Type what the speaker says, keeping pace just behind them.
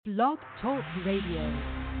Blog Talk Radio.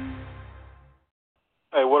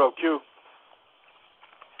 Hey, what up, Q?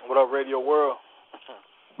 What up, Radio World?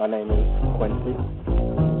 My name is Quincy,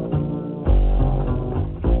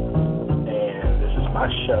 and this is my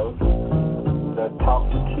show, the Talk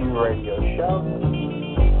to Q Radio Show.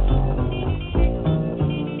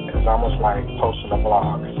 It's almost like posting a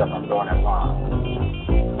blog, except I'm doing it live.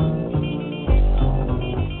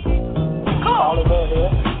 Call it here.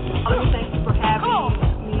 Thank you for having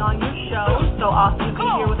me on your show. So awesome to be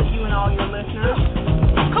here with you and all your listeners.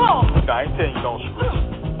 I ain't saying you don't screw.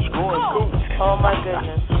 Screwing's cool. Oh my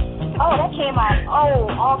goodness. Oh, that came out. Oh,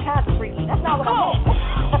 all kinds of freaky. That's not what I meant.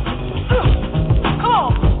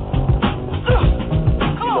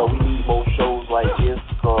 You know, we need more shows like this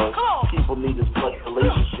because people need as much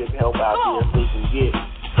relationship help out there as they can get.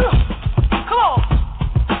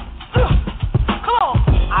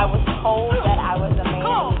 I was told that I was a man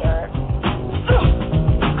eater.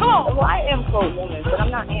 Well, I am pro-woman, but I'm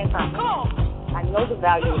not anti-woman. I know the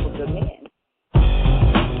value of a good man.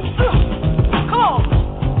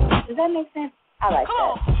 Does that make sense? I like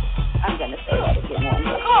that. I'm going to say that again one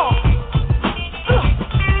day.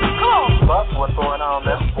 What's going on,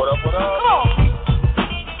 man? What up, what up?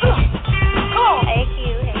 Hey, Q.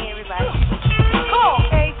 Hey, everybody.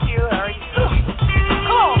 Hey Q, how are you?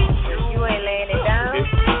 You ain't laying it down?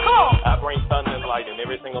 I bring thunder and lightning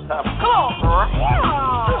every single time.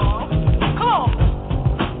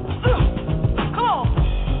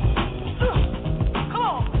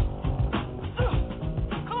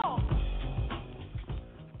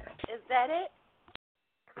 Is that it?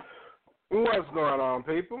 What's going on,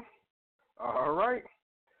 people? All right.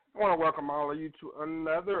 I want to welcome all of you to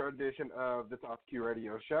another edition of the Talk to Q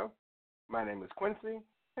Radio Show. My name is Quincy,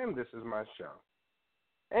 and this is my show.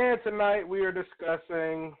 And tonight we are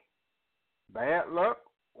discussing bad luck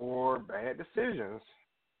or bad decisions.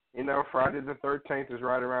 You know, Friday the 13th is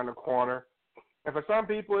right around the corner. And for some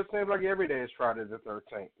people, it seems like every day is Friday the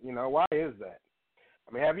 13th. You know, why is that?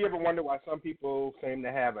 I mean, have you ever wondered why some people seem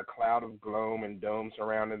to have a cloud of gloom and doom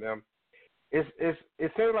surrounding them? It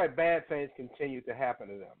seems like bad things continue to happen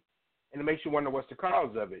to them. And it makes you wonder what's the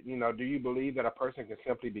cause of it. You know, do you believe that a person can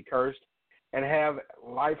simply be cursed and have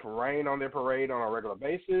life rain on their parade on a regular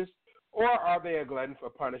basis? Or are they a glutton for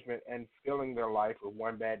punishment and filling their life with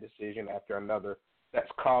one bad decision after another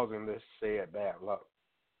that's causing this said bad luck?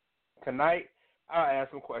 Tonight, I'll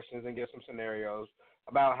ask some questions and give some scenarios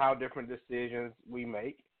about how different decisions we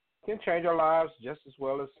make can change our lives just as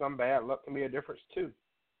well as some bad luck can be a difference too.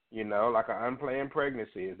 You know, like an unplanned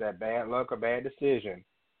pregnancy. Is that bad luck or bad decision?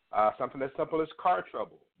 Something as simple as car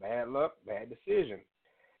trouble. Bad luck, bad decision.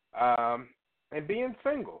 And being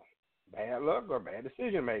single. Bad luck or bad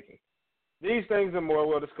decision making. These things and more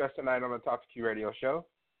we'll discuss tonight on the Talk to Q Radio Show.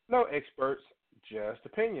 No experts, just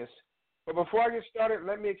opinions. But before I get started,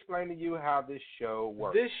 let me explain to you how this show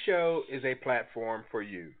works. This show is a platform for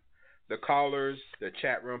you, the callers, the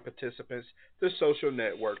chat room participants, the social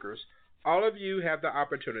networkers. All of you have the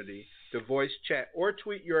opportunity to voice, chat, or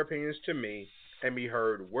tweet your opinions to me and be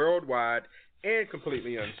heard worldwide and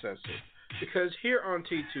completely uncensored. Because here on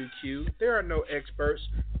T2Q, there are no experts,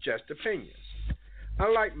 just opinions.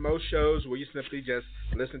 Unlike most shows where you simply just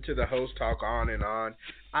listen to the host talk on and on,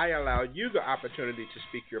 I allow you the opportunity to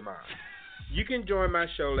speak your mind. You can join my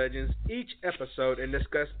show legends each episode and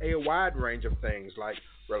discuss a wide range of things like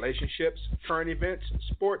relationships, current events,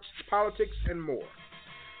 sports, politics, and more.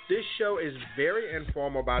 This show is very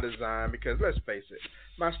informal by design because, let's face it,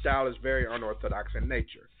 my style is very unorthodox in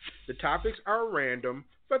nature. The topics are random,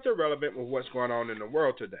 but they're relevant with what's going on in the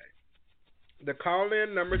world today. The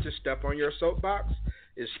call-in number to step on your soapbox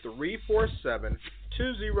is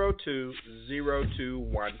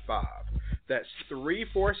 347-202-0215. That's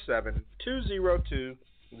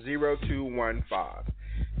 347-202-0215.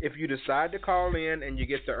 If you decide to call in and you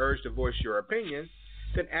get the urge to voice your opinion,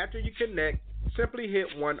 then after you connect, simply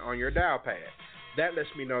hit 1 on your dial pad. That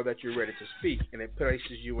lets me know that you're ready to speak, and it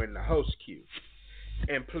places you in the host queue.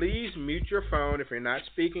 And please mute your phone if you're not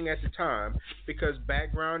speaking at the time, because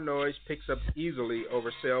background noise picks up easily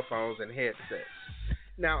over cell phones and headsets.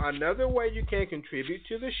 Now, another way you can contribute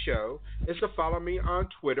to the show is to follow me on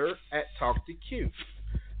Twitter at TalkToQ.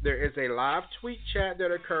 There is a live tweet chat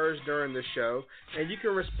that occurs during the show, and you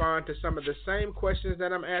can respond to some of the same questions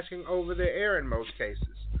that I'm asking over the air in most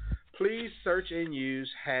cases. Please search and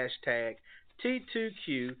use hashtag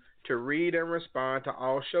T2Q to read and respond to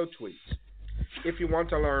all show tweets. If you want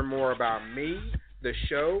to learn more about me, the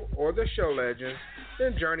show, or the show legends,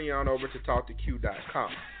 then journey on over to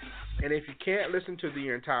TalkToQ.com. And if you can't listen to the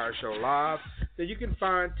entire show live, then you can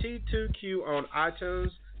find T2Q on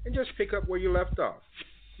iTunes and just pick up where you left off.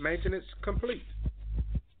 Maintenance complete.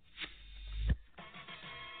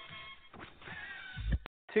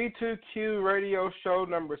 T2Q radio show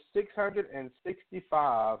number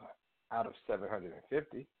 665 out of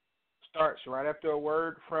 750 starts right after a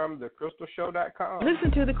word from thecrystalshow.com.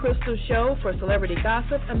 Listen to The Crystal Show for celebrity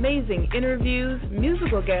gossip, amazing interviews,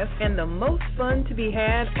 musical guests, and the most fun to be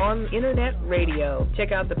had on internet radio.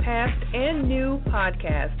 Check out the past and new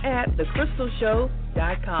podcasts at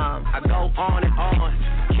thecrystalshow.com. I go on and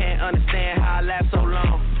on, can't understand how I last so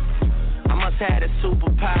long. I must have the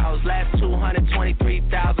superpowers, last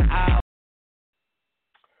 223,000 hours.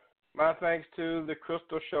 My thanks to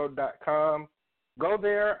thecrystalshow.com. Go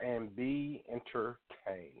there and be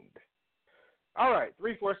entertained. All right,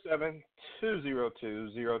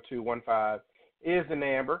 347-202-0215 is the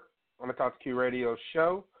number on the Talk to Q radio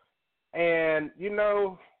show. And, you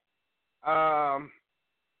know, a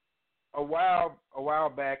while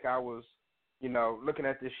back I was, you know, looking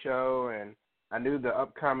at this show, and I knew the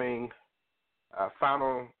upcoming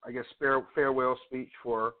final, I guess, farewell speech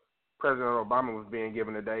for President Obama was being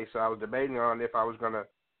given today. So I was debating on if I was going to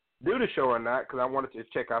do the show or not, because I wanted to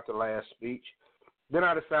check out the last speech. Then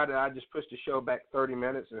I decided I'd just push the show back 30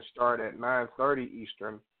 minutes and start at 9:30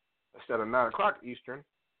 Eastern instead of 9 o'clock Eastern,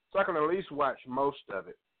 so I can at least watch most of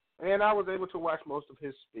it. And I was able to watch most of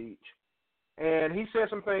his speech. And he said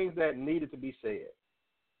some things that needed to be said.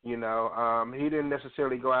 You know, he didn't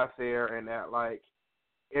necessarily go out there and act like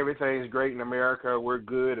everything's great in America, we're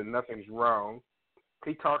good, and nothing's wrong.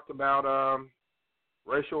 He talked about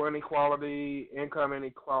racial inequality, income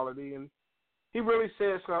inequality, and he really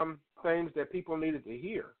said some things that people needed to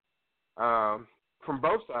hear from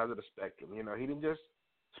both sides of the spectrum. You know, he didn't just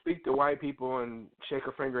speak to white people and shake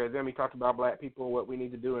a finger at them. He talked about black people, what we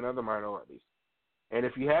need to do, and other minorities. And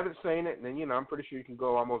if you haven't seen it, then, you know, I'm pretty sure you can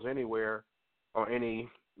go almost anywhere on any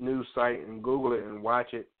news site and Google it and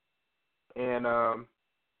watch it. And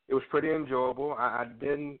it was pretty enjoyable. I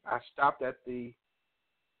stopped at the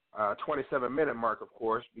 27-minute mark, of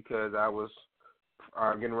course, because I was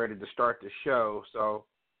getting ready to start the show, so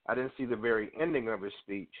I didn't see the very ending of his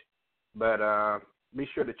speech, but be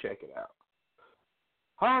sure to check it out.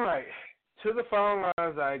 All right, to the phone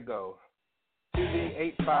lines I go, to the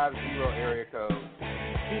 850 area code,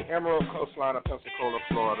 the Emerald Coastline of Pensacola,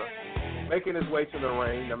 Florida, making his way to the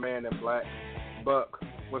ring, the man in black. Buck,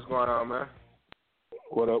 what's going on, man?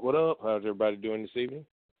 What up, what up? How's everybody doing this evening?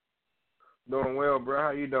 Doing well, bro.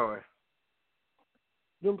 How you doing?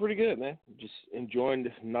 Doing pretty good, man. Just enjoying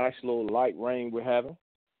this nice little light rain we're having.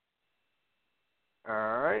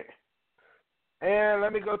 All right. And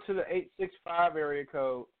let me go to the 865 area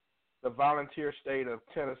code, the volunteer state of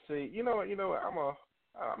Tennessee. You know what? I'm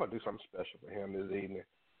gonna do something special for him this evening.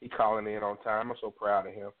 He calling in on time. I'm so proud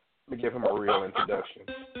of him. Let me give him a real introduction.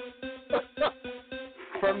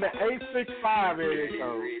 From the 865 area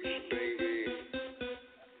code,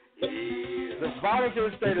 the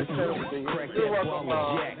volunteer state of Tennessee. You're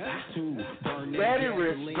welcome, Daddy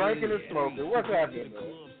Rich, drinking and smoking. What's happening, man?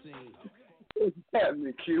 What's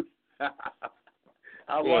happening, Q?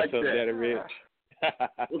 What's like up, that. Daddy Rich?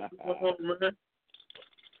 What's going on, man?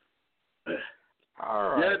 All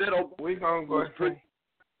right. Yeah, that we gonna go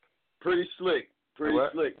pretty slick. Pretty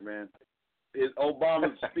what? slick, man. His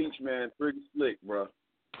Obama's speech, man, pretty slick, bro.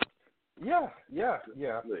 Yeah.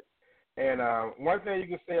 Slick. And one thing you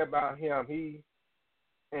can say about him, he,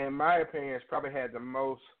 in my opinion, has probably has the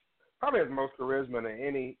most charisma than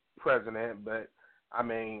any president. But I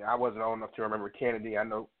mean, I wasn't old enough to remember Kennedy. I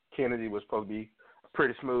know Kennedy was supposed to be a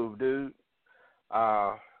pretty smooth dude.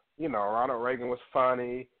 You know, Ronald Reagan was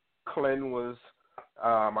funny. Clinton was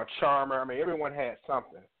a charmer. I mean, everyone had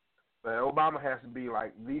something. But Obama has to be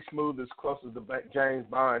like the smoothest, closest to James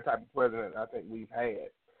Bond type of president I think we've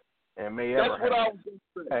had. And may ever That's what I was going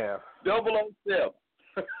to say.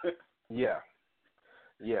 007. Yeah.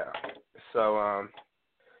 So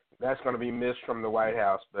that's going to be missed from the White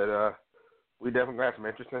House. But we definitely have some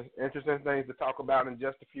interesting things to talk about in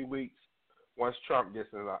just a few weeks. Once Trump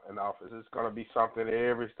gets in office, it's going to be something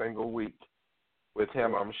every single week with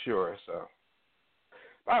him, I'm sure. So,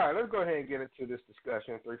 all right, let's go ahead and get into this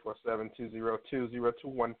discussion.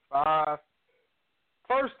 347-202-0215.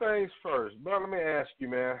 First things first, but let me ask you,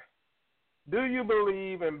 man. Do you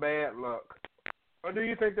believe in bad luck? Or do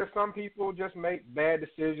you think that some people just make bad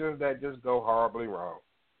decisions that just go horribly wrong?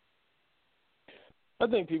 I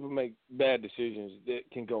think people make bad decisions that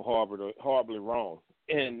can go horribly wrong.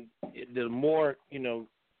 And the more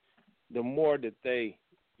that they,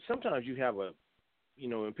 sometimes you have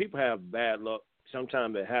when people have bad luck,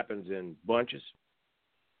 sometimes it happens in bunches.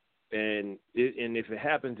 And if it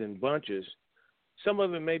happens in bunches, some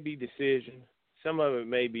of it may be decision, some of it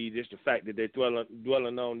may be just the fact that they're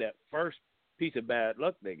dwelling on that first piece of bad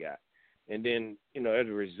luck they got. And then, as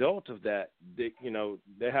a result of that, they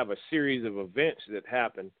have a series of events that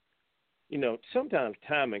happen. Sometimes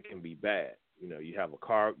timing can be bad. You have a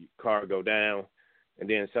car go down, and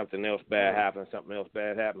then something else bad happens, something else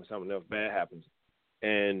bad happens, something else bad happens.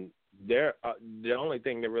 And the only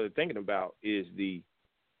thing they're really thinking about is the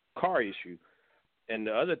car issue. And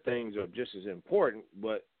the other things are just as important,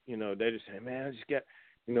 but, they just say, man, I just got,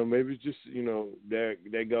 maybe it's just,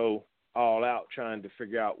 they go all out trying to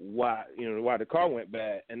figure out why the car went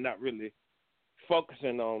bad and not really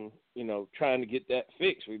focusing on, trying to get that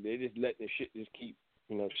fixed. They just letting the shit just keep,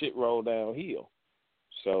 shit roll downhill.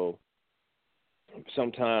 So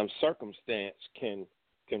sometimes circumstance can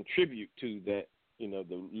contribute to that,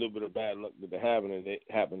 the little bit of bad luck that they're having, and it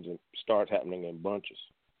happens and starts happening in bunches.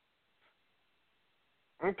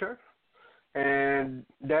 Okay. And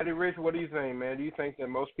Daddy Rich, what do you think, man? Do you think that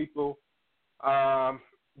most people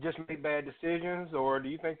just make bad decisions, or do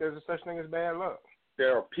you think there's a such thing as bad luck?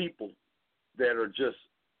 There are people that are just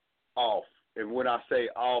off. And when I say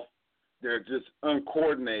off, they're just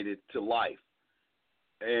uncoordinated to life.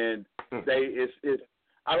 And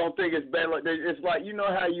I don't think it's bad luck. It's like,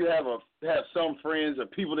 how you have some friends or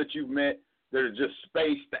people that you've met that are just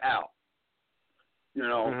spaced out.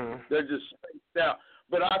 They're just spaced out.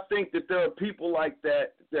 But I think that there are people like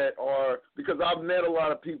that are, because I've met a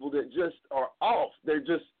lot of people that just are off. They're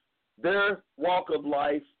just, their walk of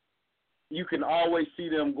life, you can always see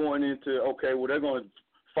them going into, okay, well, they're going to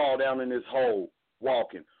fall down in this hole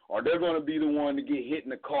walking, or they're going to be the one to get hit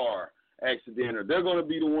in a car accident, or they're going to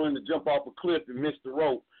be the one to jump off a cliff and miss the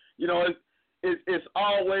rope. It's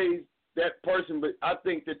always that person, but I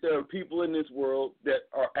think that there are people in this world that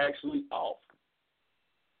are actually off.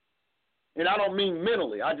 And I don't mean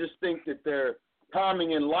mentally. I just think that their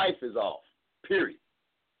timing in life is off, period.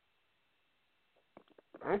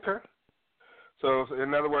 Okay. So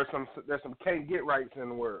in other words, there's some can't get rights in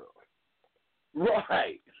the world.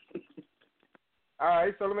 Right. All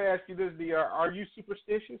right, so let me ask you this, are you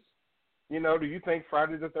superstitious? Do you think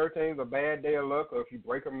Friday the 13th is a bad day of luck, or if you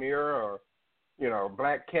break a mirror, or, a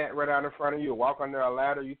black cat right out in front of you, or walk under a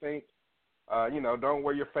ladder, you think, don't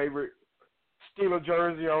wear your favorite Steeler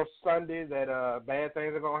jersey on Sunday, that bad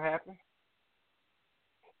things are going to happen?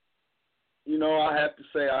 I have to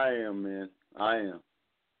say I am, man. I am.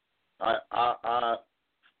 I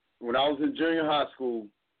when I was in junior high school,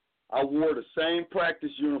 I wore the same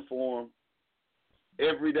practice uniform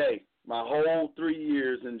every day. My whole 3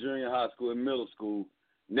 years in junior high school and middle school,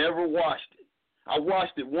 never washed it. I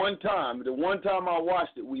washed it one time. The one time I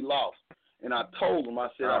washed it, we lost. And I told them, I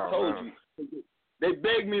said, I told you. They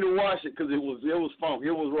begged me to wash it because it was fun.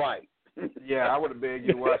 It was right. Yeah, I would have begged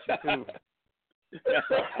you to wash it too.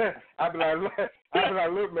 I'd be like,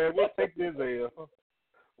 look, man, we'll take this L.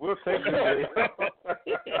 We'll take this L.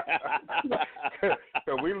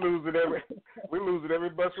 Cause we lose it every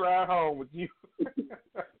bus ride home with you.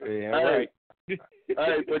 Yeah, right. Hey,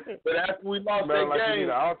 but after we lost that game, you need an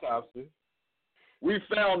autopsy. We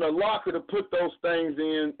found a locker to put those things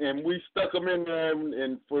in, and we stuck them in there,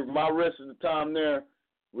 and for my rest of the time there,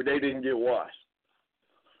 they didn't get washed.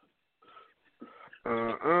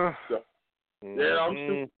 So, yeah,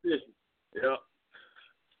 I'm superstitious. Yeah.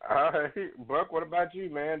 All right, Buck, what about you,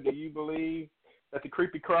 man? Do you believe that the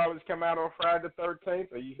creepy crawlers come out on Friday the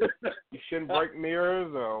 13th, or you shouldn't break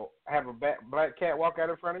mirrors or have a black cat walk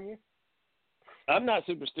out in front of you? I'm not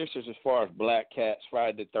superstitious as far as black cats,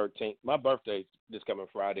 Friday the 13th. My birthday's this coming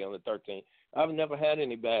Friday on the 13th. I've never had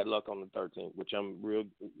any bad luck on the 13th, which I'm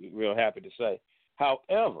real happy to say.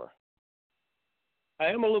 However, I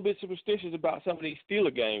am a little bit superstitious about some of these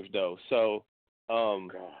Steeler games, though. So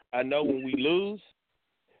I know when we lose,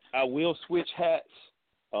 I will switch hats,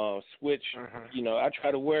 I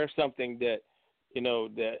try to wear something that,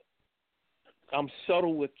 that I'm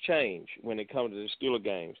subtle with change when it comes to the Steeler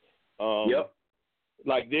games. Yep.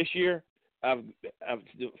 Like this year,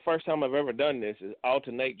 the first time I've ever done this is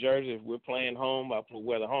alternate jerseys. If we're playing home, I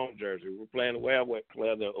wear the home jersey. We're playing away, I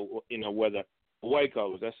wear the away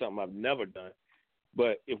colors. That's something I've never done.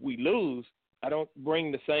 But if we lose, I don't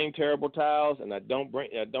bring the same terrible towels, and I don't wear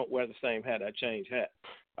the same hat. I change hat.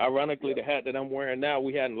 Ironically, the hat that I'm wearing now,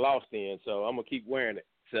 we hadn't lost in, so I'm gonna keep wearing it.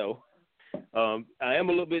 So I am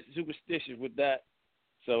a little bit superstitious with that.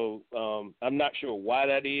 So I'm not sure why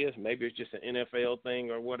that is. Maybe it's just an NFL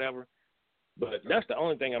thing or whatever. But that's the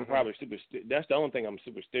only thing I'm that's the only thing I'm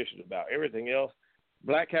superstitious about. Everything else,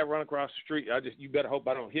 black cat run across the street. You better hope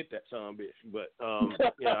I don't hit that son bitch. But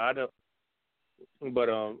I don't. But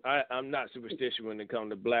I'm not superstitious when it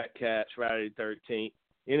comes to black cats, Friday the 13th.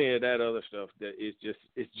 any of that other stuff. That it's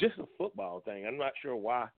just a football thing. I'm not sure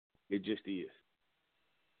why. It just is.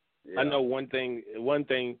 Yeah. I know one thing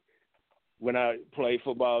when I played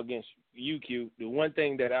football against UQ, the one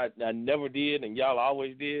thing that I never did and y'all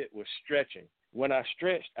always did was stretching. When I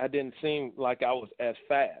stretched, I didn't seem like I was as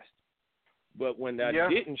fast. But when I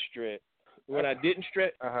didn't stretch,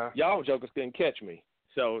 y'all jokers couldn't catch me.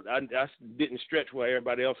 So I didn't stretch while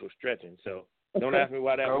everybody else was stretching. So don't ask me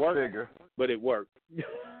why that worked, but it worked.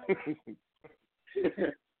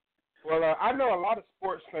 Well, I know a lot of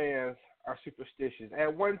sports fans are superstitious.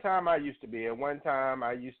 At one time, I used to be. At one time,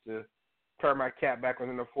 I used to turn my cap back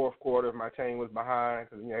in the fourth quarter if my team was behind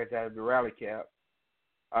because you had to have the rally cap.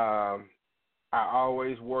 I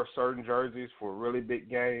always wore certain jerseys for really big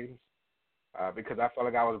games because I felt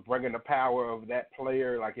like I was bringing the power of that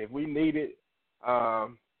player. Like if we needed,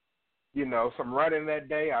 some running that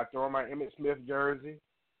day, I'd throw on my Emmitt Smith jersey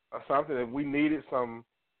or something. If we needed some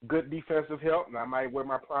good defensive help, and I might wear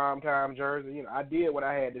my primetime jersey. I did what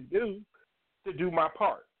I had to do my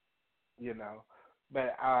part,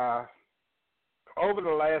 But over the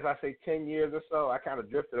last, 10 years or so, I kind of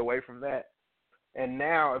drifted away from that. And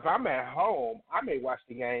now, if I'm at home, I may watch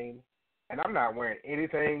the game, and I'm not wearing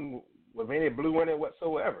anything with any blue in it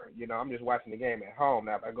whatsoever. I'm just watching the game at home.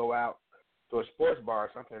 Now, if I go out to a sports bar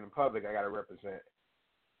or something in public, I got to represent.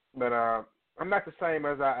 But I'm not the same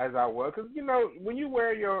as I was, because when you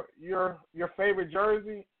wear your favorite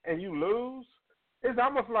jersey and you lose, it's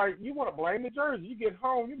almost like you want to blame the jersey. You get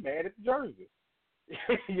home, you're mad at the jersey.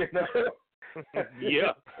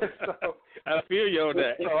 Yeah. So, I feel you on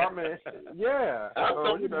that. So I mean, yeah.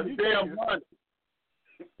 So,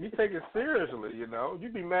 you take it seriously. You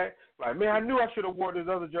be mad, like, man, I knew I should have worn this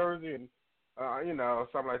other jersey, and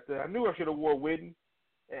something like that. I knew I should have wore Witten.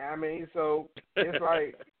 I mean, so it's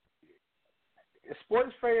like.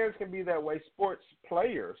 Sports fans can be that way. Sports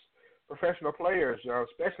players, professional players,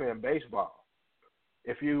 especially in baseball.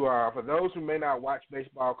 If you, for those who may not watch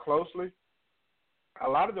baseball closely, a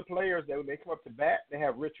lot of the players when they come up to bat, they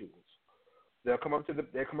have rituals. They'll come up to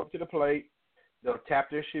the plate. They'll tap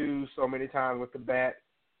their shoes so many times with the bat.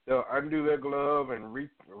 They'll undo their glove and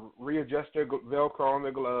readjust their Velcro on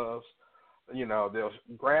their gloves. They'll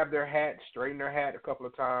grab their hat, straighten their hat a couple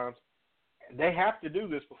of times. They have to do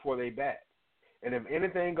this before they bat. And if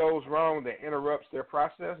anything goes wrong that interrupts their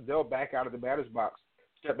process, they'll back out of the batter's box,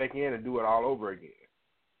 step back in, and do it all over again.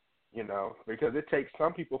 Because it takes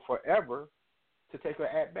some people forever to take an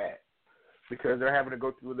at-bat because they're having to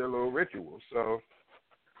go through their little rituals. So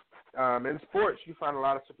in sports, you find a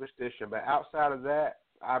lot of superstition. But outside of that,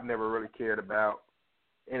 I've never really cared about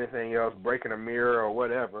anything else, breaking a mirror or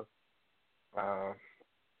whatever. I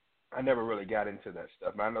never really got into that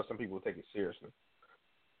stuff. But I know some people take it seriously.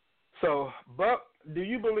 So, Buck, do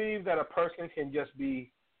you believe that a person can just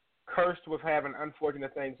be cursed with having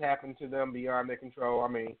unfortunate things happen to them beyond their control? I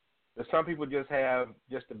mean, do some people just have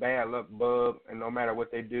just a bad luck bug, and no matter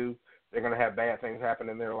what they do, they're going to have bad things happen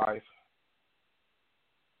in their life?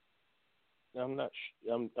 I'm not.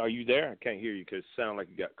 Are you there? I can't hear you because it sounds like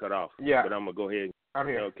you got cut off. Yeah. But I'm gonna go ahead. I'm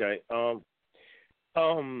here. Okay.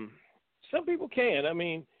 Some people can. I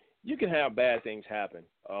mean, you can have bad things happen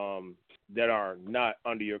that are not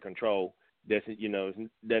under your control. That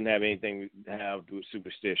doesn't have anything to have to do with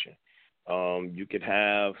superstition. You could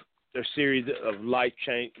have a series of life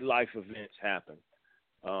events happen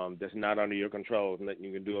that's not under your control. There's nothing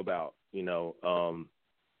you can do about.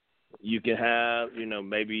 You can have,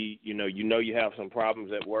 maybe, you have some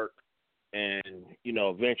problems at work, and,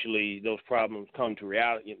 eventually those problems come to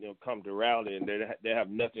reality, and they have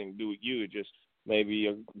nothing to do with you. It just maybe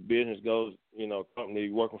your business goes, company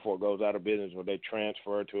you're working for goes out of business, or they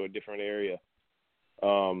transfer to a different area.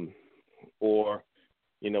 Or,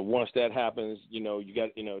 once that happens, you got,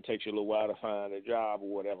 it takes you a little while to find a job or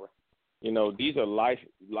whatever. These are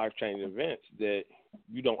life-changing events that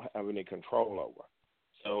you don't have any control over.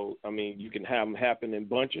 So, I mean, you can have them happen in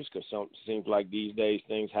bunches because it seems like these days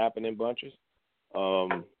things happen in bunches.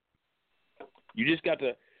 You just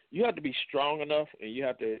you have to be strong enough, and you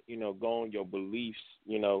have to, go on your beliefs,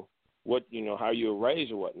 how you were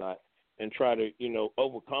raised or whatnot, and try to,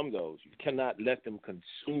 overcome those. You cannot let them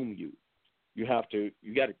consume you. You got to,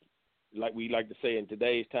 like we like to say in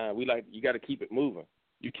today's time, you got to keep it moving.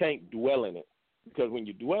 You can't dwell in it, because when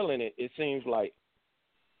you dwell in it, it seems like,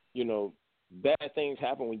 bad things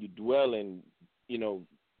happen when you dwell in,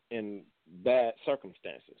 in bad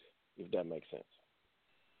circumstances, if that makes sense.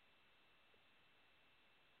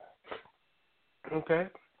 Okay.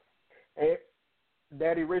 Hey,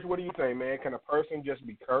 Daddy Rich, what do you think, man? Can a person just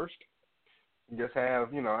be cursed? Just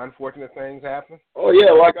have, unfortunate things happen? Oh,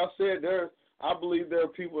 yeah, like I said, I believe there are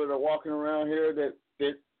people that are walking around here that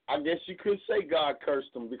I guess you could say God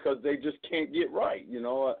cursed them because they just can't get right. You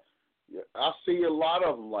know, I see a lot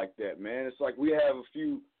of them like that, man. It's like we have a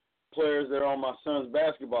few players that are on my son's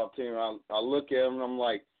basketball team. I look at them and I'm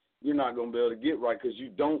like, you're not going to be able to get right because you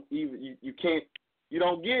don't even you can't, you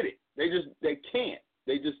don't get it. They can't.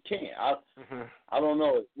 They just can't. I don't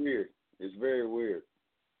know. It's weird. It's very weird.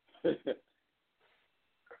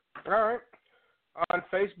 All right. On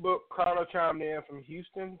Facebook, Carla chimed in from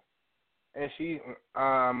Houston, and she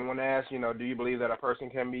want to ask, do you believe that a person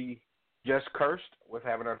can be just cursed with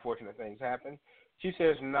having unfortunate things happen? She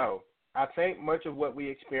says no. I think much of what we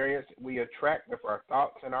experience, we attract with our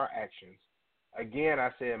thoughts and our actions. Again,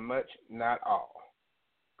 I said much, not all.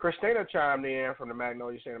 Christina chimed in from the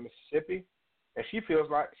Magnolia State of Mississippi, and she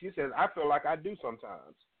says, I feel like I do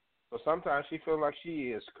sometimes. So sometimes she feels like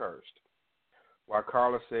she is cursed. While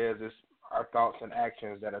Carla says it's our thoughts and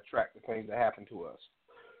actions that attract the things that happen to us.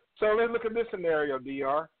 So let's look at this scenario,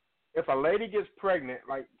 DR. If a lady gets pregnant,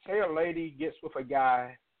 like say a lady gets with a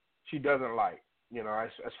guy she doesn't like,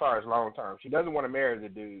 as far as long term. She doesn't want to marry the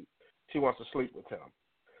dude. She wants to sleep with him.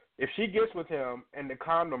 If she gets with him and the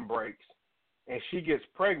condom breaks and she gets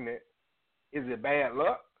pregnant, is it bad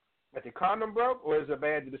luck that the condom broke, or is it a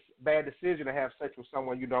bad decision to have sex with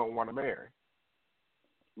someone you don't want to marry?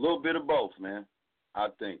 A little bit of both, man. I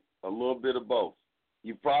think a little bit of both.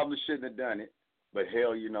 You probably shouldn't have done it, but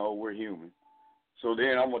hell, we're human. So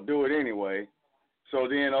then I'm gonna do it anyway. So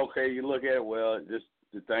then, okay, you look at it. Well, just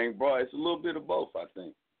the thing, bro. It's a little bit of both, I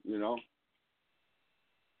think. It's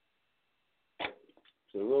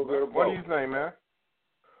a little bit of both. What do you think, man?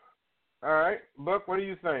 All right, Buck. What do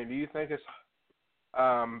you think? Do you think it's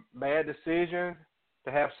bad decision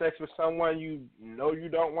to have sex with someone you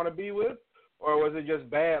don't want to be with? Or was it just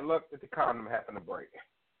bad luck that the condom happened to break?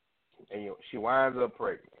 And she winds up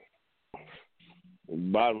pregnant.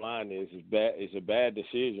 Bottom line is, it's a bad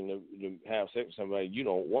decision to have sex with somebody you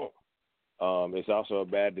don't want. It's also a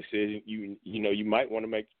bad decision. You might want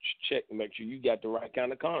to check and make sure you got the right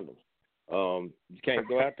kind of condoms. You can't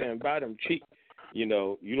go out there and buy them cheap. You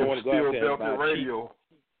don't want to go out there and buy radio.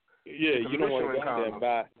 cheap. Yeah, you don't want to go out there and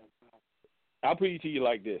buy. I'll put it to you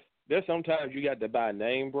like this. There's sometimes you got to buy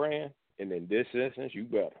name brand. And in this instance, you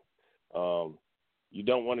better. You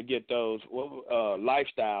don't want to get those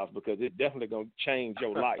lifestyles because it's definitely going to change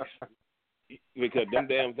your life. Because them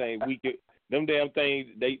damn things, they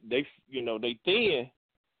thin,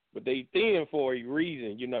 but they thin for a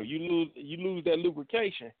reason. You lose that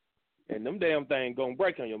lubrication, and them damn things gonna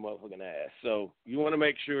break on your motherfucking ass. So you want to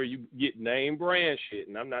make sure you get name brand shit.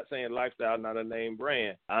 And I'm not saying lifestyle not a name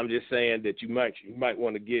brand. I'm just saying that you might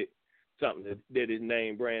want to get something that is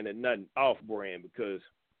name brand and nothing off brand, because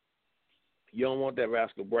you don't want that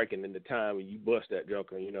rascal breaking in the time when you bust that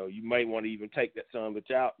joker. You might want to even take that son of a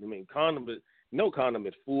bitch out. I mean, no condom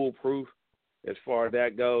is foolproof as far as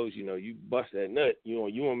that goes. You bust that nut. You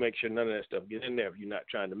want to make sure none of that stuff get in there if you're not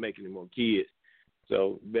trying to make any more kids.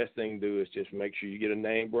 So the best thing to do is just make sure you get a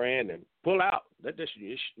name brand and pull out. Let this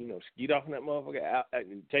skeet off in that motherfucker out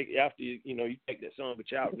and take after you take that son of a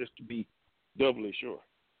bitch out just to be doubly sure.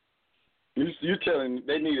 You're telling them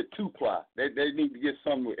they need a 2-ply. They need to get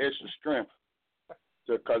something with extra strength,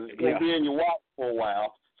 because it's going to be in your wallet for a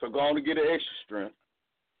while. So go on to get an extra strength.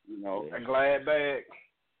 A glad bag.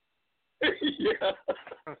 Yeah.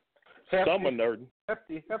 Some are nerding.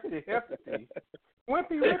 Hefty.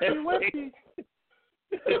 Wimpy.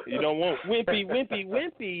 You don't want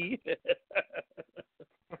wimpy.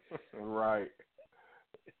 Right.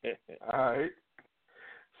 All right.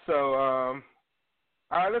 So, all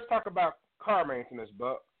right, let's talk about car maintenance,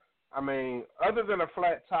 Buck. I mean, other than a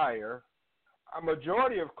flat tire, a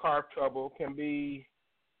majority of car trouble can be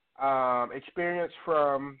experienced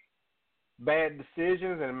from bad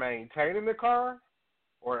decisions in maintaining the car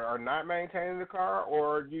or not maintaining the car,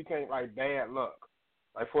 or do you think like bad luck?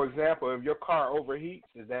 Like, for example, if your car overheats,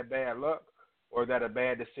 is that bad luck, or is that a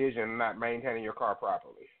bad decision not maintaining your car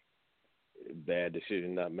properly? Bad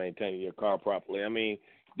decision not maintaining your car properly. I mean,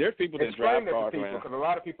 there's people that drive cars around. Because a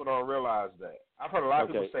lot of people don't realize that. I've heard a lot of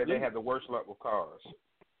people say they have the worst luck with cars.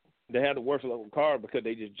 They have the worst luck with cars because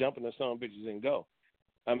they just jump in the son bitches and go.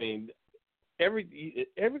 I mean, every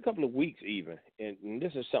couple of weeks even, and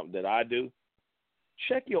this is something that I do,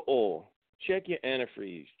 check your oil, check your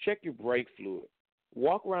antifreeze, check your brake fluid,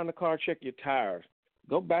 walk around the car, check your tires,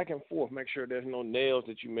 go back and forth, make sure there's no nails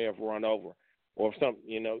that you may have run over or something.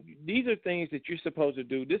 These are things that you're supposed to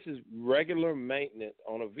do. This is regular maintenance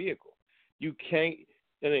on a vehicle. You can't,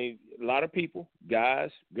 a lot of people, guys,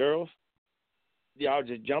 girls, y'all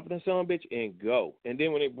just jump in the son bitch and go. And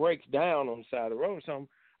then when it breaks down on the side of the road or something,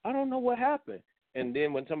 I don't know what happened. And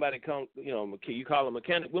then when somebody comes, you call a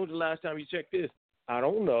mechanic, when was the last time you checked this? I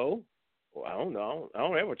don't know. Well, I don't know. I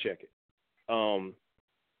don't ever check it.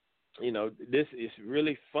 This is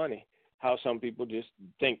really funny how some people just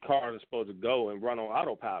think cars are supposed to go and run on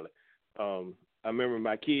autopilot. I remember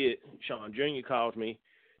my kid, Sean Jr., called me,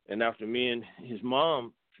 and after me and his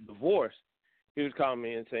mom divorced, he was calling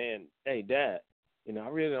me and saying, "Hey, Dad, I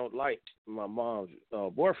really don't like my mom's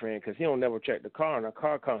boyfriend because he don't never check the car, and our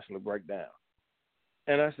car constantly break down."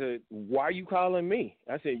 And I said, "Why are you calling me?"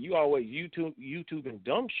 I said, "You always YouTubing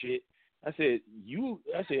dumb shit." I said, you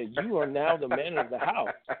are now the man of the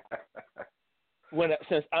house.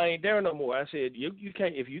 Since I ain't there no more, I said, you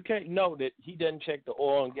can't, if you can't know that he doesn't check the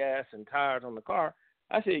oil and gas and tires on the car.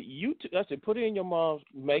 I said, put it in your mom's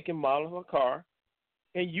make and model of a car,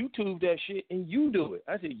 and YouTube that shit, and you do it.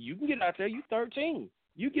 I said, you can get out there. You 13.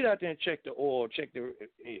 You get out there and check the oil, check the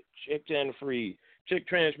antifreeze, check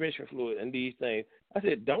transmission fluid, and these things. I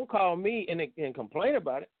said, don't call me and complain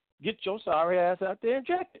about it. Get your sorry ass out there and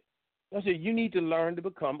check it. I said, you need to learn to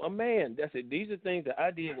become a man. I said, these are things that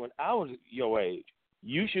I did when I was your age.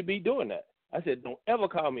 You should be doing that. I said, don't ever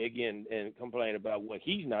call me again and complain about what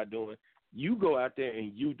he's not doing. You go out there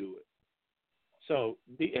and you do it. So,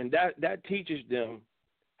 and that teaches them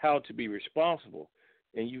how to be responsible.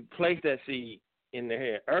 And you place that seed in their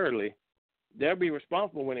head early, they'll be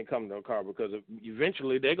responsible when it comes to a car because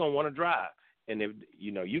eventually they're going to want to drive. And if,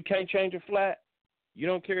 you can't change a flat, you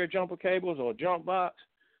don't carry jumper cables or a jump box,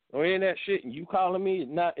 or any of that shit, and you calling me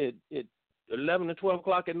at 11 or 12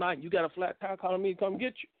 o'clock at night, you got a flat tire calling me to come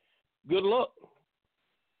get you. Good luck.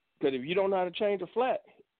 Because if you don't know how to change a flat,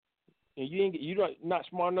 and you're not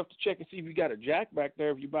smart enough to check and see if you got a jack back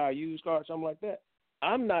there if you buy a used car or something like that,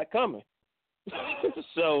 I'm not coming.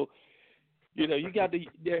 So, you got to.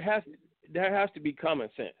 There has to be common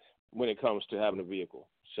sense when it comes to having a vehicle.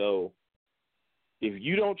 So, if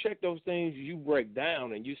you don't check those things, you break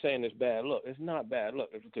down, and you saying it's bad luck. It's not bad luck.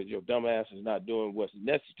 It's because your dumb ass is not doing what's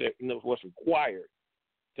necessary, what's required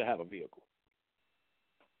to have a vehicle.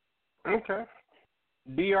 Okay.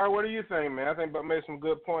 DR, what do you think, man? I think Buck made some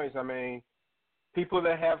good points. I mean, people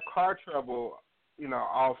that have car trouble,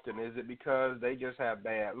 often, is it because they just have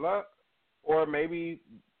bad luck, or maybe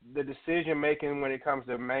the decision-making when it comes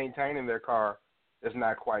to maintaining their car is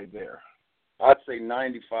not quite there? I'd say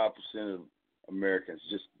 95% of Americans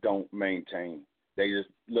just don't maintain. They just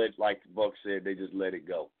like Buck said, they just let it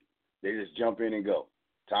go. They just jump in and go.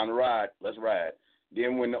 Time to ride, let's ride.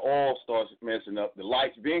 Then when the oil starts messing up, the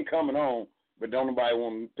lights been coming on, but don't nobody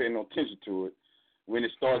want to pay no attention to it. When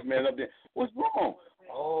it starts messing up, then what's wrong?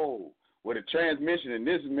 Oh, well, the transmission and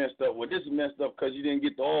this is messed up. Well, this is messed up because you didn't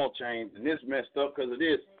get the oil changed, and this messed up because of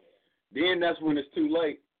this. Then that's when it's too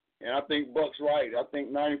late. And I think Buck's right. I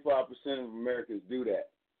think 95% of Americans do that.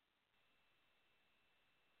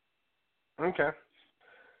 Okay.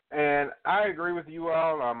 And I agree with you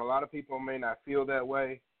all. A lot of people may not feel that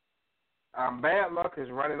way. Bad luck is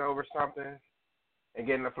running over something and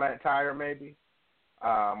getting a flat tire maybe,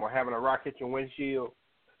 or having a rock hit your windshield.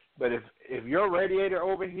 But if your radiator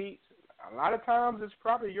overheats, a lot of times it's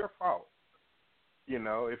probably your fault.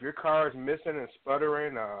 If your car is missing and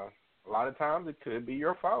sputtering, a lot of times it could be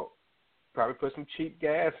your fault. Probably put some cheap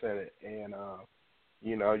gas in it, and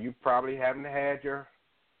you probably haven't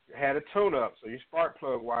had a tune-up, so your spark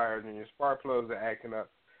plug wires and your spark plugs are acting up.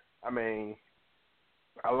 I mean,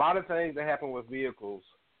 a lot of things that happen with vehicles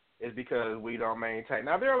is because we don't maintain.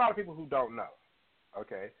 Now, there are a lot of people who don't know,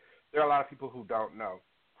 okay? There are a lot of people who don't know.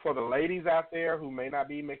 For the ladies out there who may not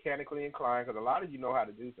be mechanically inclined, because a lot of you know how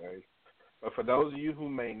to do things, but for those of you who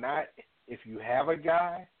may not, if you have a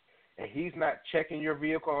guy and he's not checking your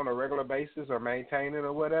vehicle on a regular basis or maintaining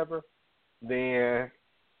or whatever, then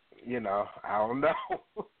I don't know.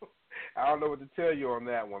 I don't know what to tell you on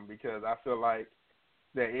that one, because I feel like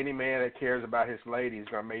that any man that cares about his lady is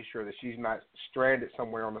going to make sure that she's not stranded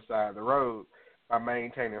somewhere on the side of the road by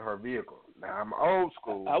maintaining her vehicle. Now, I'm old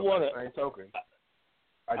school. I want to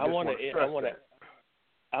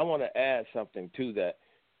add something to that.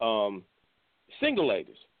 Single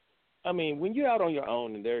ladies. I mean, when you're out on your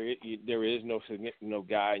own and there is no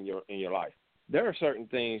guy in your life, there are certain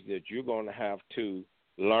things that you're going to have to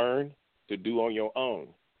learn to do on your own.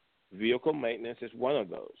 Vehicle maintenance is one of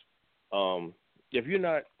those. If you're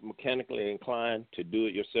not mechanically inclined to do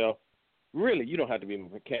it yourself, really you don't have to be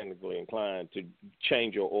mechanically inclined to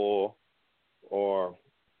change your oil or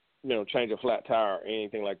change a flat tire or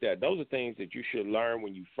anything like that. Those are things that you should learn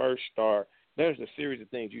when you first start. There's a series of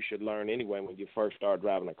things you should learn anyway when you first start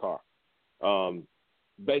driving a car.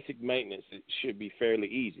 Basic maintenance should be fairly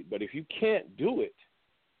easy, but if you can't do it,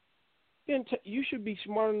 then you should be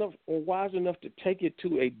smart enough or wise enough to take it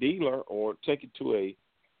to a dealer or take it to a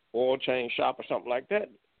oil change shop or something like that.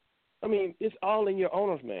 I mean, it's all in your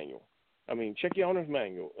owner's manual. I mean, check your owner's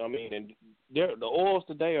manual. I mean, and the oils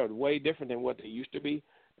today are way different than what they used to be.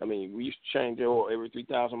 I mean, we used to change the oil every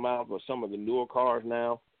 3,000 miles, but some of the newer cars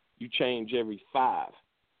now, you change every 5,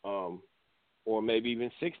 or maybe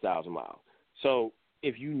even 6,000 miles. So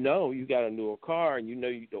if you know you got a newer car and you know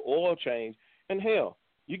the oil change, and hell,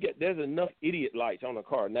 there's enough idiot lights on the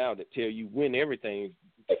car now that tell you when everything's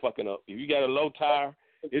fucking up. If you got a low tire,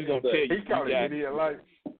 it's gonna tell you. He called it idiot lights.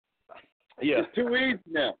 Yeah, it's too easy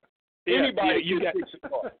now. Yeah, Anybody you can got, fix a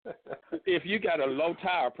car. If you got a low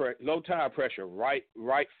tire pressure right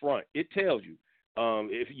front, it tells you.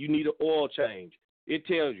 If you need an oil change, it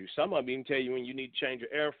tells you. Some of them even tell you when you need to change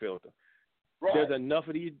your air filter. Right. There's enough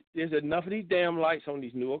of these damn lights on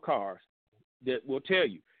these newer cars that will tell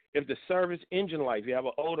you. If the service engine light, if you have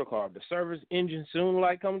an older car, if the service engine soon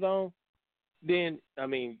light comes on, then I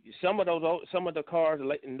mean some of the cars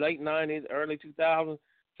in late 90s, early 2000s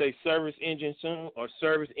say service engine soon or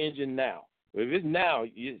service engine now. If it's now,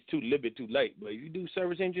 it's a little bit too late. But if you do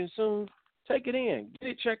service engine soon, take it in,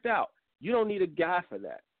 get it checked out. You don't need a guy for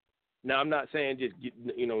that. Now, I'm not saying just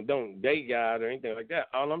don't date guys or anything like that.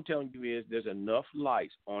 All I'm telling you is there's enough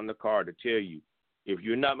lights on the car to tell you if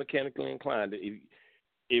you're not mechanically inclined,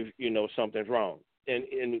 if you know something's wrong.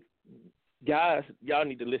 And guys, y'all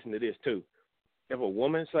need to listen to this too. If a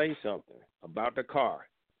woman says something about the car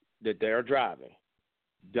that they're driving,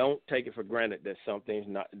 don't take it for granted that something's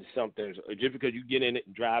just because you get in it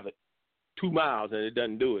and drive it 2 miles and it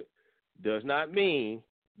doesn't do it, does not mean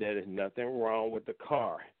that there's nothing wrong with the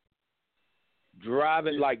car. Drive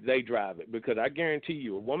it like they drive it, because I guarantee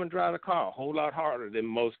you, a woman drives a car a whole lot harder than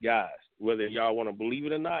most guys, whether y'all want to believe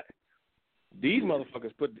it or not. These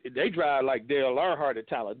motherfuckers they drive like Dale Earnhardt at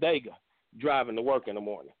Talladega, driving to work in the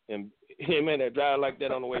morning, and man, they drive like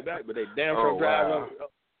that on the way back, but they damn sure drive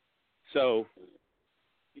up. So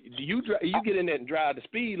you get in there and drive the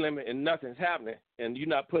speed limit and nothing's happening, and you're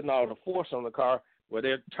not putting all the force on the car where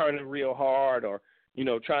they're turning real hard or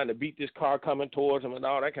trying to beat this car coming towards them and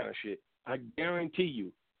all that kind of shit. I guarantee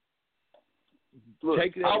you. Look,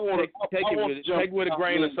 take it with a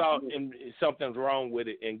grain of salt, and if something's wrong with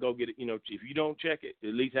it, and go get it. If you don't check it,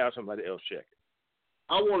 at least have somebody else check it.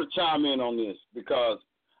 I want to chime in on this because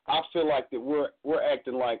I feel like that we're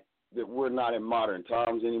acting like that we're not in modern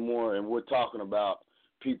times anymore, and we're talking about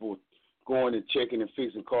people going and checking and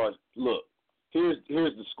fixing cars. Look, here's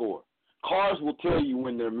the score. Cars will tell you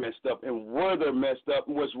when they're messed up and where they're messed up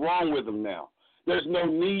and what's wrong with them now. There's no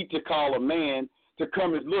need to call a man to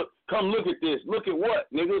come and look at this. Look at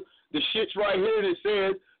what, nigga? The shit's right here that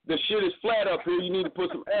says the shit is flat up here. You need to put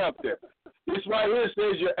some air up there. This right here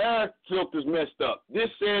says your air filter's messed up. This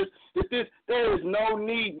says that there is no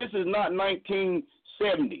need. This is not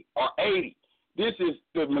 1970 or 80. This is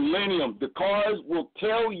the millennium. The cars will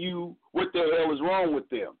tell you what the hell is wrong with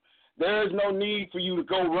them. There is no need for you to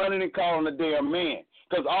go running and calling a damn man,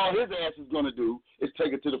 because all his ass is going to do is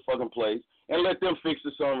take it to the fucking place and let them fix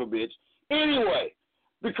the son of a bitch anyway,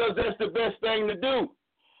 because that's the best thing to do.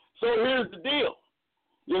 So here's the deal,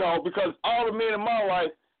 because all the men in my life,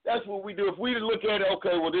 that's what we do. If we look at it,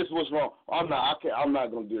 okay, well, this was wrong. I'm not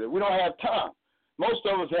going to do that. We don't have time. Most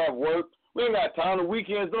of us have work. We ain't got time. The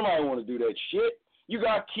weekends, nobody want to do that shit. You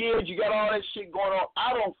got kids. You got all that shit going on.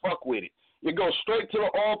 I don't fuck with it. You go straight to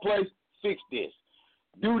the oil place, fix this.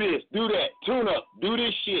 Do this, do that, tune up, do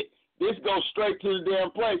this shit. This goes straight to the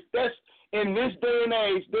damn place. That's in this day and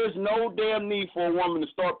age, there's no damn need for a woman to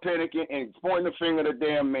start panicking and pointing the finger at the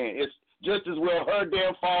damn man. It's just as well her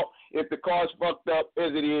damn fault if the car's fucked up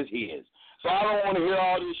as it is his. So I don't want to hear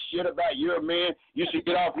all this shit about you're a man, you should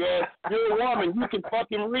get off your ass. You're a woman, you can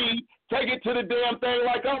fucking read. Take it to the damn thing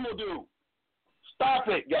like I'm going to do. Stop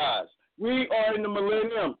it, guys. We are in the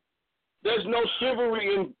millennium. There's no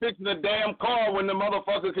chivalry in fixing a damn car when the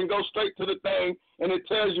motherfucker can go straight to the thing and it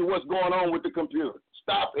tells you what's going on with the computer.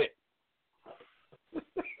 Stop it.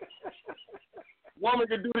 Woman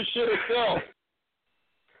can do the shit herself.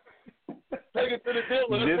 Take it to the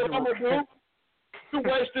dealer. That's what I'm going to do. You're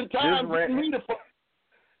wasting time.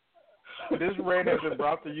 This rant has been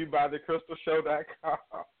brought to you by thecrystalshow.com.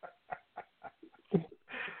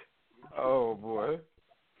 Oh, boy.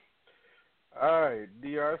 All right,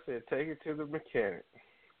 DR said, take it to the mechanic.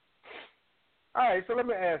 All right, so let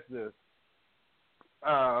me ask this.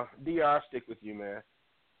 DR, stick with you, man.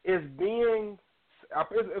 If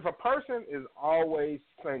a person is always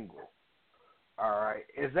single, all right,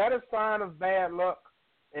 is that a sign of bad luck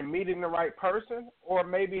in meeting the right person, or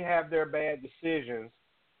maybe have their bad decisions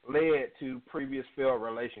led to previous failed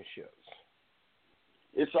relationships?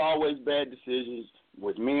 It's always bad decisions.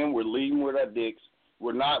 With men, we're leading with our dicks.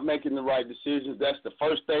 We're not making the right decisions. That's the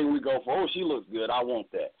first thing we go for. Oh, she looks good. I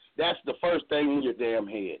want that. That's the first thing in your damn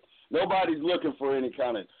head. Nobody's looking for any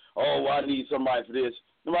kind of, oh, I need somebody for this.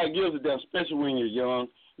 Nobody gives a damn, especially when you're young.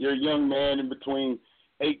 You're a young man in between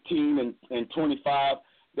 18 and 25.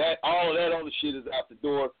 All of that other shit is out the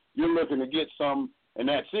door. You're looking to get something, and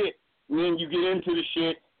that's it. And then you get into the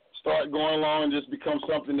shit, start going along, and just become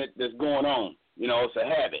something that's going on. You know, it's a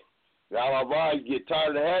habit. Y'all advise, get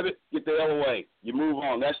tired of the habit, get the hell away. You move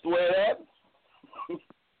on. That's the way it happens.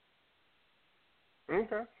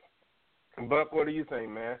 Okay. Buck, what do you think,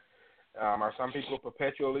 man? Are some people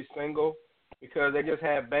perpetually single because they just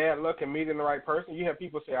have bad luck in meeting the right person? You have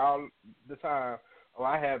people say all the time, oh,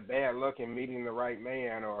 I have bad luck in meeting the right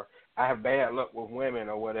man, or I have bad luck with women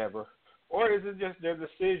or whatever. Or is it just their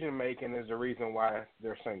decision-making is the reason why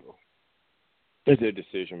they're single? It's their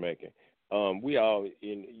decision-making. We all,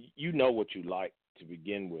 you know what you like to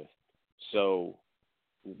begin with. So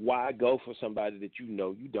why go for somebody that you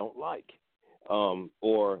know you don't like?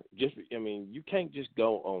 Or just, you can't just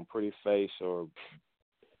go on pretty face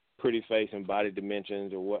and body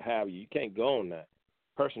dimensions or what have you. You can't go on that.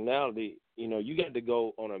 Personality, you got to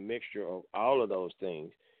go on a mixture of all of those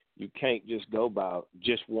things. You can't just go by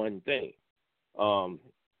just one thing.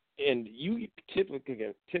 And you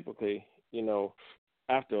typically,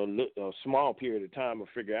 after a small period of time, will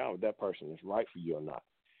figure out if that person is right for you or not.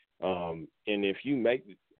 And if you make,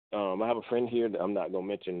 I have a friend here that I'm not going to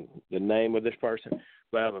mention the name of this person,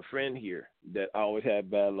 but I have a friend here that always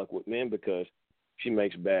had bad luck with men because she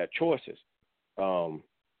makes bad choices.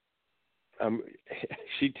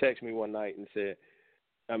 She texted me one night and said,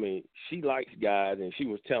 she likes guys, and she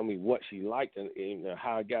was telling me what she liked and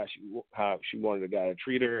how she wanted a guy to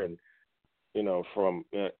treat her, and from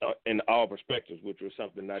in all perspectives, which was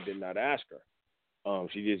something I did not ask her.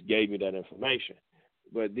 She just gave me that information.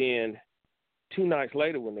 But then 2 nights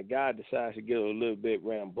later, when the guy decides to get a little bit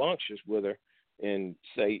rambunctious with her and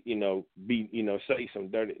say, say some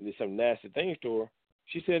nasty things to her,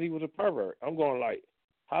 she said he was a pervert. I'm going like,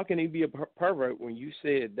 how can he be a pervert when you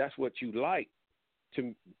said that's what you like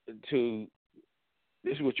to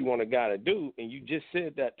this is what you want a guy to do, and you just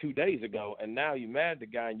said that 2 days ago, and now you're mad at the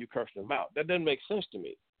guy and you cursing him out? That doesn't make sense to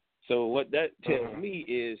me. So what that tells me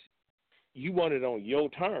is you want it on your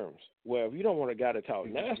terms. Well, if you don't want a guy to talk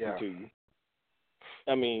nasty to you,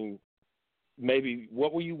 maybe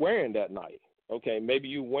what were you wearing that night? Okay, maybe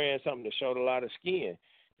you were wearing something that showed a lot of skin,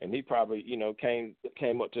 and he probably, came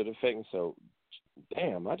up to the face and so,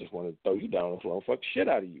 damn, I just want to throw you down on the floor and fuck the shit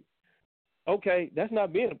out of you. Okay, that's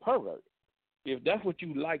not being a pervert. If that's what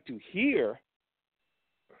you like to hear,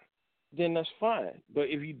 then that's fine. But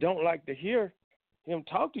if you don't like to hear him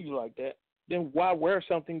talk to you like that, then why wear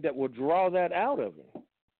something that will draw that out of him?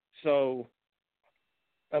 So,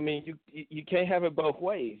 you can't have it both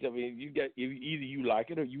ways. Either you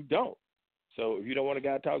like it or you don't. So if you don't want a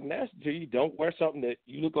guy to talk nasty to you, don't wear something that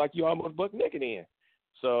you look like you almost buck naked in.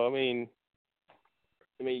 So you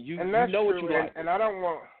know what you like. And I don't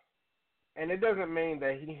want. And it doesn't mean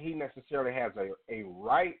that he necessarily has a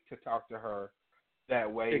right to talk to her that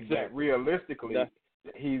way. Exactly. But realistically,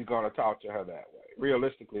 he's going to talk to her that way.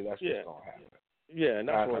 Realistically, that's what's going to happen. Yeah, and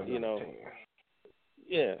that's what,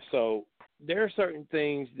 Yeah, so there are certain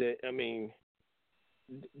things that,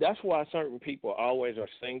 that's why certain people always are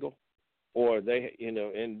single, or they,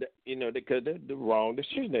 because they're the wrong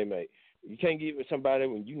decision they make. You can't get with somebody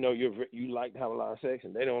when you like to have a lot of sex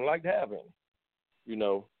and they don't like to have any.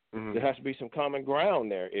 Mm-hmm. There has to be some common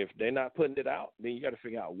ground there. If they're not putting it out, then you got to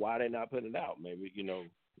figure out why they're not putting it out. Maybe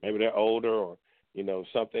maybe they're older, or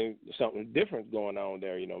something different going on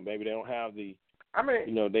there. Maybe they don't have the.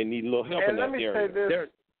 They need a little help in that area. And let me say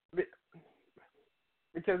this,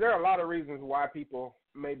 because there are a lot of reasons why people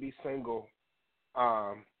may be single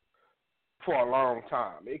for a long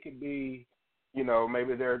time. It could be,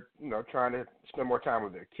 maybe they're trying to spend more time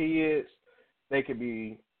with their kids. They could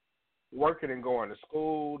be working and going to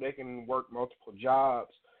school. They can work multiple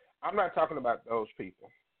jobs. I'm not talking about those people.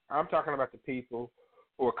 I'm talking about the people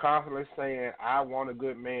who are constantly saying, I want a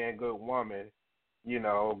good man, good woman,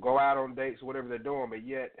 go out on dates, whatever they're doing, but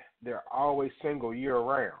yet they're always single year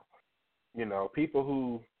round. People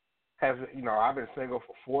who have, I've been single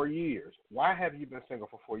for 4 years. Why have you been single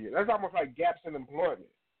for 4 years? That's almost like gaps in employment.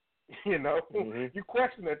 Mm-hmm. You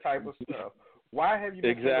question that type of stuff. Why have you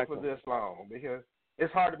been single for this long? Because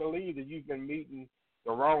it's hard to believe that you've been meeting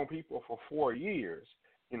the wrong people for 4 years.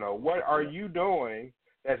 What are you doing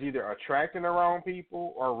that's either attracting the wrong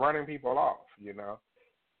people or running people off,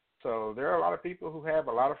 So there are a lot of people who have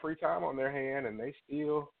a lot of free time on their hand, and they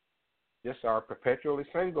still just are perpetually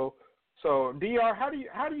single. So, DR, how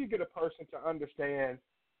do you get a person to understand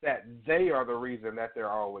that they are the reason that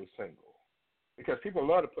they're always single? Because people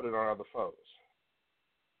love to put it on other folks.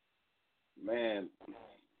 Man,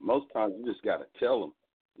 most times you just got to tell them.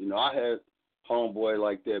 You know, I had homeboy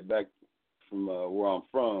like that back from where I'm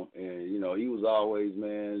from, and, you know, he was always,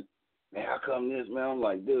 man, how come this, man? I'm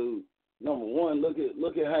like, dude, number one, look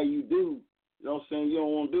at how you do. You know what I'm saying? You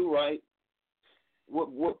don't want to do right.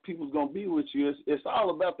 What people's going to be with you, it's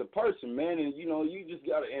all about the person, man, and, you know, you just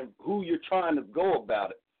got to, and who you're trying to go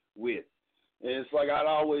about it with. And it's like I'd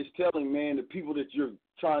always tell him, man, the people that you're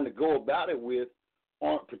trying to go about it with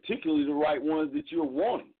aren't particularly the right ones that you're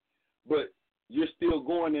wanting. But you're still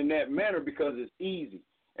going in that manner because it's easy.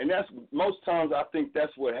 And that's most times I think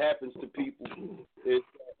that's what happens to people is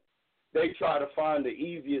they try to find the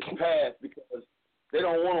easiest path because they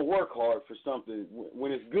don't want to work hard for something.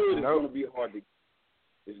 When it's good, it's going to be hard to.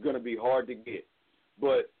 It's going to be hard to get.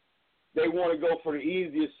 But they want to go for the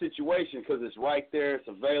easiest situation because it's right there, it's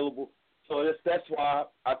available. So that's why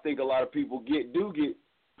I think a lot of people do get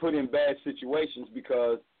put in bad situations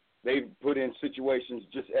because they put in situations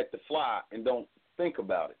just at the fly and don't think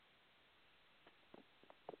about it.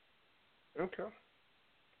 Okay.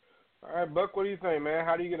 All right, Buck, what do you think, man?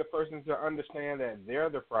 How do you get a person to understand that they're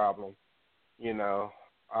the problem, you know,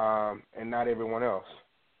 and not everyone else?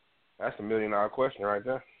 That's $1 million question right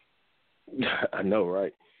there. I know,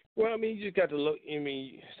 right? Well, I mean, you just got to look. I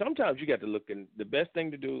mean, sometimes you got to look in. The best thing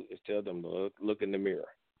to do is tell them to look in the mirror,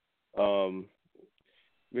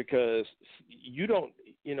 because you don't.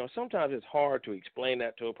 You know, sometimes it's hard to explain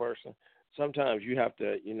that to a person. Sometimes you have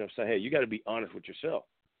to, you know, say, hey, you got to be honest with yourself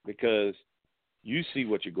because you see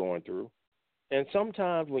what you're going through. And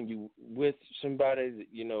sometimes when you with somebody,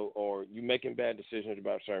 you know, or you making bad decisions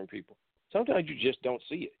about certain people, sometimes you just don't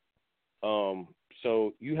see it.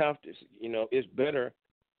 So you have to, you know, it's better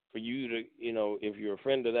for you to, you know, if you're a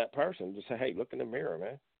friend of that person, just say, hey, look in the mirror,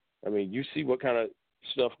 man. I mean, you see what kind of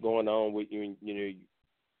stuff going on with you, you know,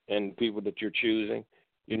 and people that you're choosing.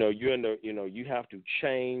 You know, you're in the, you know, you have to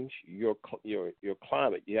change your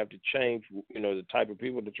climate. You have to change, you know, the type of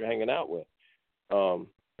people that you're hanging out with,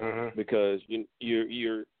 because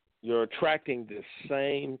you're attracting the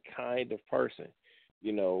same kind of person.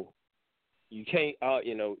 You know, you can't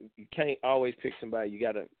always pick somebody. You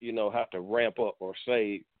got to, you know, have to ramp up or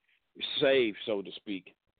save, so to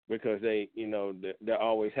speak, because they, you know, they're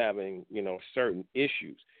always having, you know, certain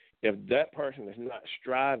issues. If that person is not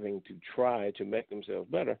striving to try to make themselves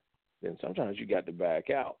better, then sometimes you got to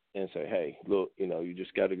back out and say, hey, look, you know, you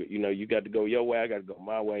just got to, you know, you got to go your way. I got to go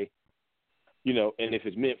my way. You know, and if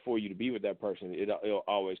it's meant for you to be with that person, it'll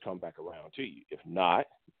always come back around to you. If not,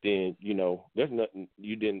 then, you know, there's nothing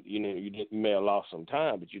you may have lost some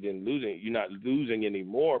time, but you didn't lose it. You're not losing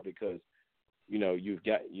anymore because, you know, you've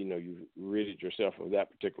ridded yourself of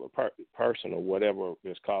that particular person or whatever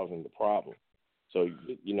is causing the problem. So,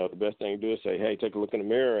 you know, the best thing to do is say, hey, take a look in the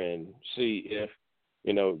mirror and see if,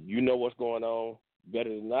 you know what's going on better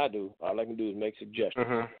than I do. All I can do is make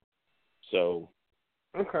suggestions. So,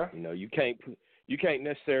 okay, you know, you can't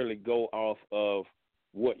necessarily go off of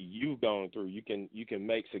what you've gone through. You can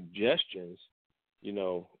make suggestions, you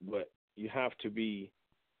know, but you have to be,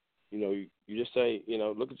 you know, you just say, you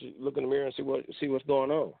know, look in the mirror and see what's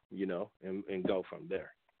going on, you know, and go from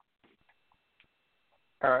there.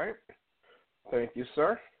 All right. Thank you,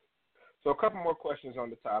 sir. So a couple more questions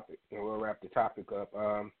on the topic, and we'll wrap the topic up.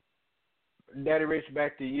 Daddy Rich,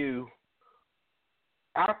 back to you.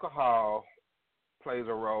 Alcohol plays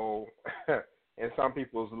a role in some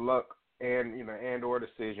people's luck and or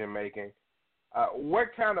decision making.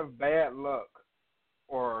 What kind of bad luck,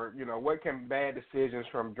 or you know, what can bad decisions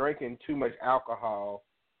from drinking too much alcohol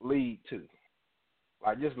lead to?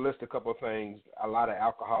 Like, just list a couple of things a lot of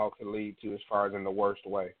alcohol can lead to as far as in the worst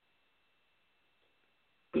way.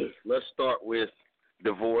 Let's start with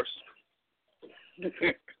divorce.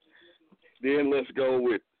 Then let's go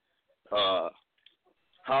with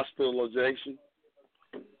hospitalization,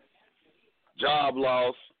 job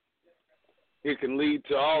loss. It can lead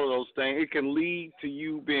to all of those things. It can lead to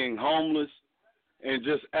you being homeless and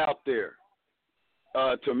just out there.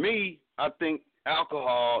 To me, I think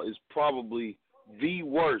alcohol is probably the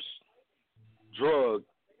worst drug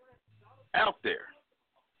out there.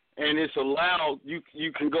 And it's allowed, you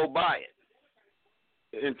can go buy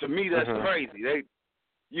it. And to me, that's crazy.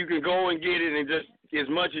 You can go and get it and just as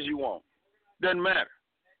much as you want. Doesn't matter.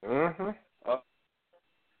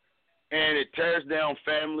 And it tears down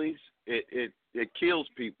families. It kills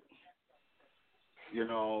people. You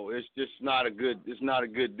know, it's just not a good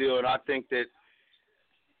deal. And I think that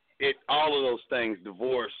all of those things,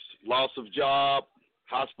 divorce, loss of job,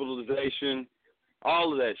 hospitalization,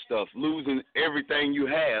 all of that stuff. Losing everything you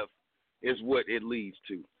have is what it leads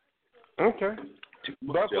to. Okay.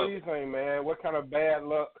 Buck, what do you think, man? What kind of bad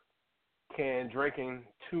luck can drinking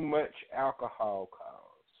too much alcohol cause?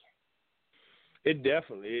 It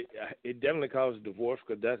definitely caused divorce,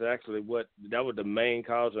 because that was the main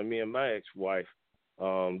cause of me and my ex-wife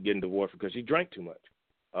getting divorced, because she drank too much.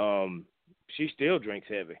 She still drinks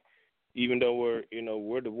heavy, even though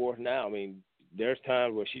we're divorced now. I mean, there's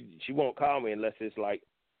times where she won't call me unless it's like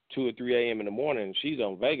 2 or 3 a.m. in the morning. She's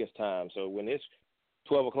on Vegas time, so when it's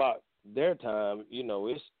 12 o'clock their time,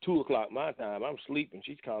 it's 2 o'clock my time. I'm sleeping.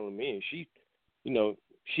 She's calling me, and she,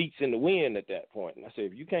 sheets in the wind at that point. And I said,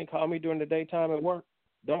 if you can't call me during the daytime at work,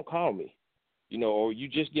 don't call me. Or you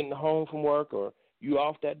just getting home from work, or you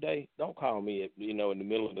off that day, don't call me at, in the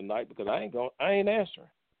middle of the night, because I ain't answering.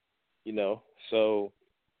 So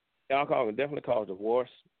alcohol can definitely cause divorce,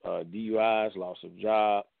 DUIs, loss of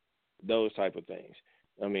job, those type of things.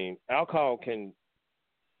 I mean, alcohol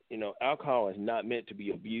is not meant to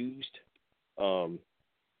be abused.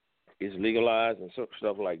 It's legalized and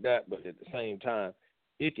stuff like that, but at the same time,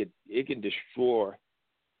 it can destroy,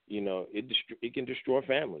 it can destroy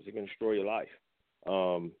families. It can destroy your life.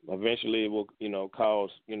 Eventually, it will,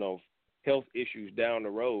 cause, health issues down the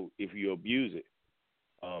road if you abuse it.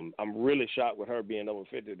 I'm really shocked with her being over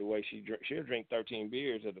 50, the way she'll drink 13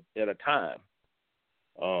 beers at a time.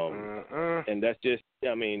 And that's just,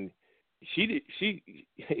 I mean, she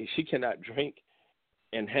cannot drink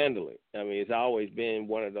and handle it. I mean, it's always been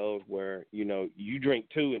one of those where, you drink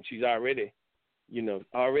 2 and she's already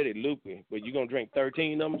loopy, but you're going to drink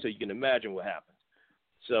 13 of them, so you can imagine what happens.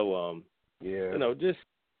 So, just,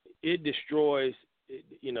 it destroys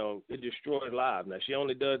lives. Now, she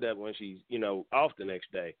only does that when she's, off the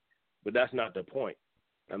next day, but that's not the point.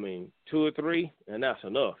 I mean, 2 or 3, and that's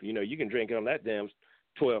enough. You can drink on that damn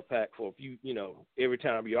 12-pack for a few, every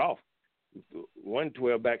time you're off. One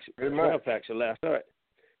 12-pack should last her.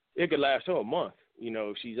 It could last her a month.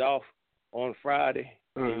 If she's off on Friday,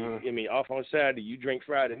 off on Saturday, you drink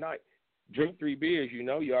Friday night. Drink 3 beers,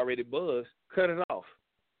 you already buzzed. Cut it off,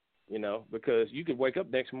 because you could wake up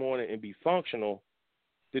next morning and be functional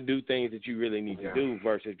to do things that you really need to do,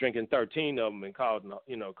 versus drinking 13 of them and causing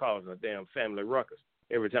a damn family ruckus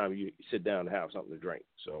every time you sit down to have something to drink.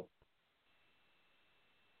 So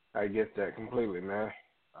I get that completely, man.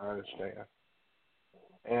 I understand.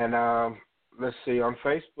 And let's see, on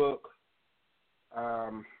Facebook,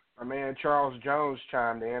 our man Charles Jones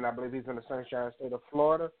chimed in. I believe he's in the Sunshine State of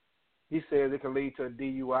Florida. He says it can lead to a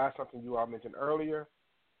DUI, something you all mentioned earlier.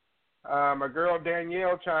 My girl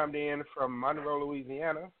Danielle chimed in from Monroe,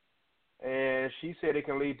 Louisiana, and she said it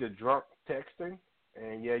can lead to drunk texting.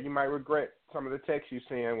 And, you might regret some of the texts you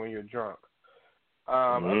send when you're drunk.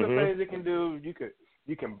 Other things it can do,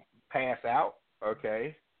 you can pass out,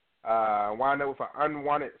 okay, wind up with an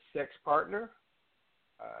unwanted sex partner.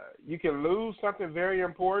 You can lose something very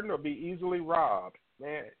important or be easily robbed.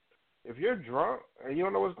 Man, if you're drunk and you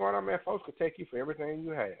don't know what's going on, man, folks could take you for everything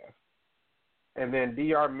you have. And then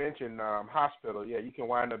DR mentioned hospital. Yeah, you can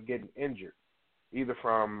wind up getting injured, either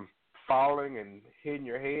from falling and hitting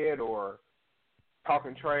your head or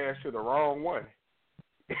talking trash to the wrong one.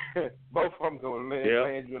 Both of them going to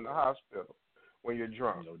land you in the hospital when you're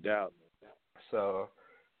drunk. No doubt. So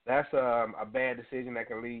that's a bad decision that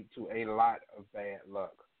can lead to a lot of bad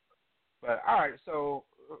luck. But, all right, so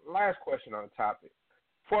last question on the topic.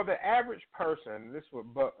 For the average person, this will,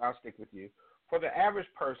 Buck, I'll stick with you. For the average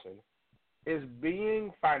person, is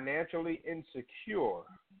being financially insecure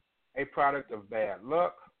a product of bad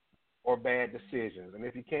luck or bad decisions? And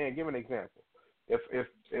if you can, give an example. If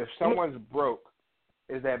someone's broke,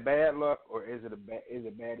 is that bad luck or is it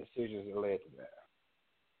bad decisions that led to that?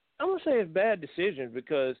 I'm gonna say it's bad decisions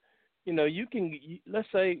because you can. Let's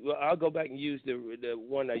say I'll go back and use the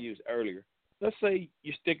one I used earlier. Let's say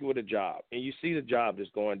you're sticking with a job and you see the job that's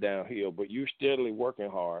going downhill, but you're steadily working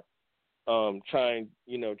hard. Trying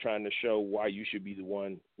to show why you should be the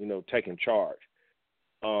one, taking charge.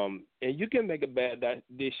 And you can make a bad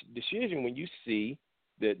decision when you see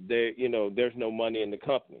that there's no money in the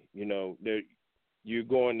company. You're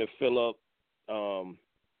going to fill up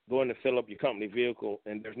your company vehicle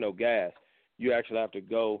and there's no gas. You actually have to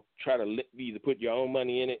go try to either put your own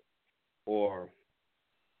money in it or,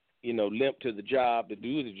 limp to the job to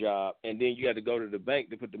do the job, and then you have to go to the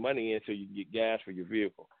bank to put the money in so you can get gas for your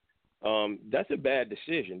vehicle. That's a bad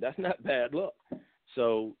decision. That's not bad luck.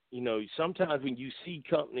 So, sometimes when you see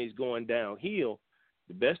companies going downhill,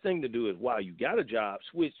 the best thing to do is while you got a job,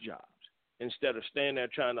 switch jobs instead of standing there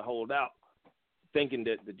trying to hold out thinking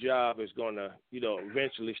that the job is going to,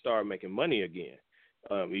 eventually start making money again.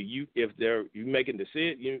 You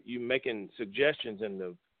making suggestions, and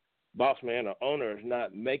the boss man or owner is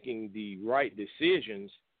not making the right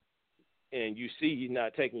decisions, and you see he's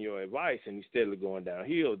not taking your advice and he's steadily going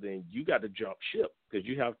downhill, then you got to jump ship, because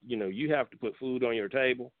you have to put food on your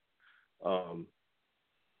table.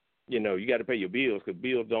 You got to pay your bills, because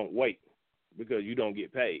bills don't wait, because you don't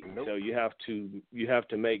get paid. Nope. So you have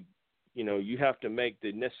to make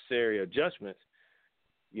the necessary adjustments.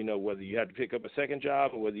 Whether you have to pick up a second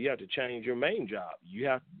job or whether you have to change your main job. You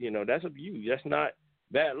have, that's up to you. That's not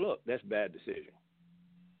bad luck. That's bad decision.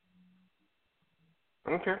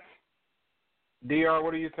 Okay. DR,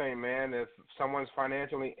 what do you think, man? If someone's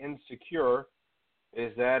financially insecure,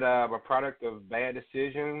 is that a product of bad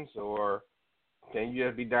decisions, or can you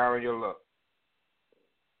just be down on your luck?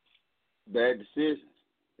 Bad decisions.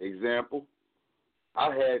 Example,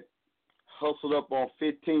 I had hustled up on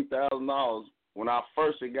 $15,000 when I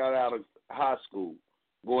first got out of high school,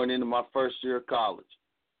 going into my first year of college.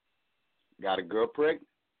 Got a girl pregnant.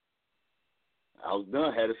 I was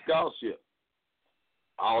done, had a scholarship.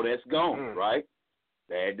 All that's gone, right?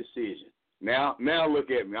 Bad decision. Now look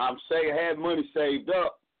at me. I'm saying I had money saved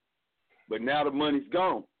up, but now the money's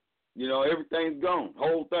gone. Everything's gone.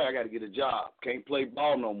 Whole thing, I got to get a job. Can't play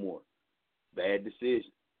ball no more. Bad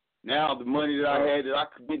decision. Now the money that I had that I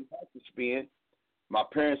didn't have to spend, my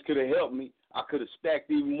parents could have helped me. I could have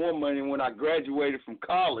stacked even more money when I graduated from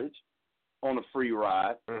college on a free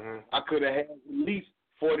ride. Mm-hmm. I could have had at least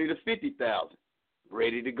 $40,000 to $50,000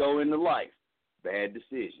 ready to go into life. Bad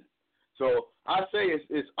decision. So I say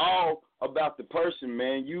it's all about the person,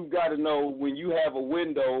 man. You've got to know when you have a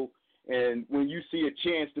window and when you see a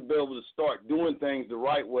chance to be able to start doing things the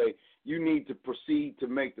right way, you need to proceed to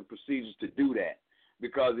make the procedures to do that.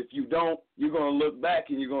 Because if you don't, you're going to look back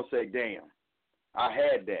and you're going to say, damn, I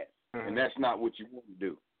had that. Mm-hmm. And that's not what you want to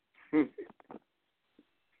do.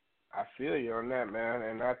 I feel you on that, man.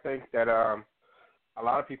 And I think that a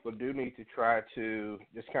lot of people do need to try to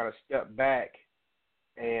just kind of step back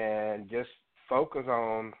and just focus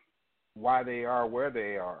on why they are where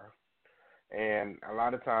they are. And a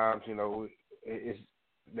lot of times, it's,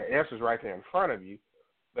 the answer's right there in front of you.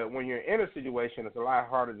 But when you're in a situation, it's a lot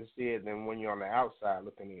harder to see it than when you're on the outside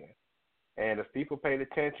looking in. And if people paid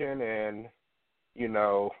attention and,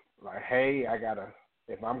 like, hey,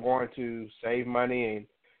 if I'm going to save money and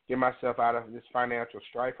get myself out of this financial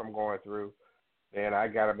strife I'm going through, then I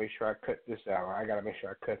got to make sure I cut this out. Or I got to make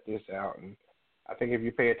sure I cut this out. And I think if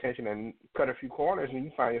you pay attention and cut a few corners, then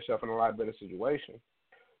you find yourself in a lot better situation.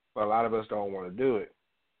 But a lot of us don't want to do it.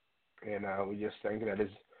 And we just think that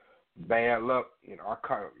it's bad luck,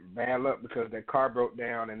 bad luck because that car broke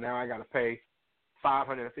down and now I got to pay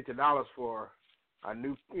 $550 for a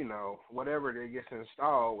new, whatever that gets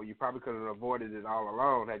installed, where you probably could have avoided it all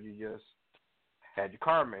along had you just had your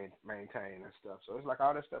car maintained and stuff. So it's like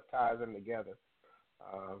all that stuff ties in together.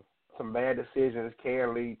 Some bad decisions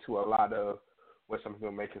can lead to a lot of what some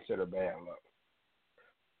people may consider bad luck.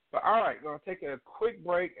 But all right, going to take a quick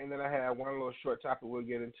break, and then I have one little short topic we'll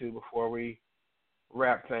get into before we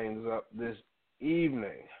wrap things up this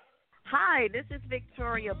evening. Hi, this is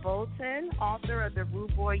Victoria Bolton, author of the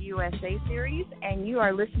Rude Boy USA series, and you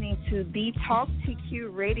are listening to the Talk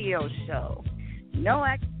TQ radio show. No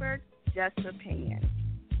experts, just opinions.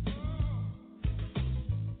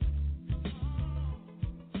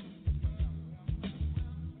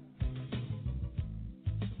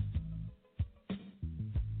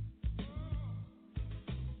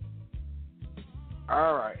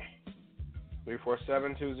 All right.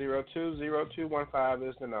 347-202-0215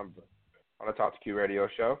 is the number on the Talk to Q radio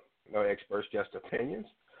show. No experts, just opinions.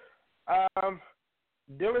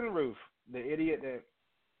 Dylan Roof, the idiot that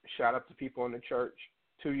shot up the people in the church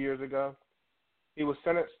 2 years ago, he was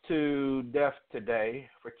sentenced to death today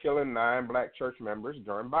for killing 9 black church members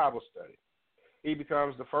during Bible study. He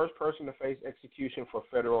becomes the first person to face execution for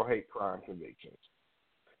federal hate crime convictions.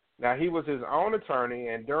 Now, he was his own attorney,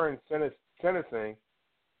 and during sentencing,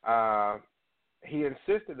 he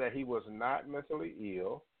insisted that he was not mentally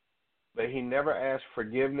ill, but he never asked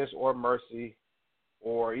forgiveness or mercy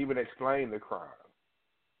or even explained the crime.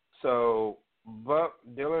 So, but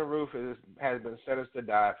Dylan Roof has been sentenced to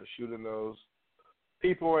die for shooting those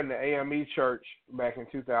people in the AME church back in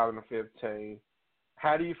 2015.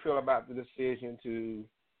 How do you feel about the decision to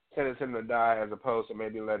sentence him to die as opposed to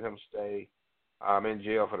maybe let him stay in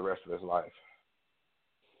jail for the rest of his life?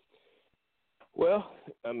 Well,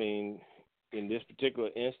 I mean, in this particular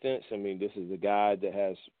instance, I mean, this is a guy that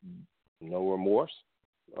has no remorse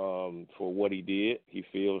for what he did. He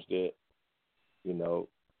feels that,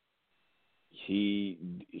 he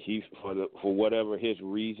for whatever his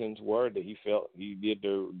reasons were, that he felt he did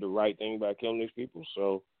the right thing by killing these people.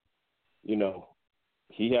 So, you know,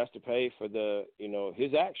 he has to pay for the, you know,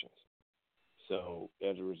 his actions. So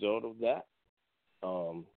as a result of that,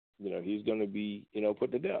 you know, he's going to be, you know,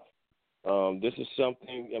 put to death. This is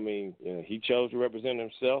something, I mean, you know, he chose to represent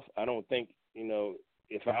himself. I don't think, you know,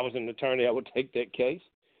 if I was an attorney, I would take that case.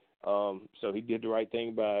 So he did the right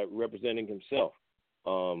thing by representing himself.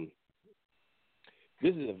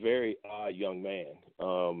 This is a very odd young man.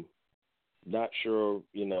 Not sure,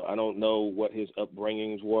 you know, I don't know what his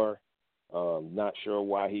upbringings were. Not sure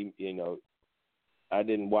why he, you know, I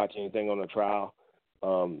didn't watch anything on the trial.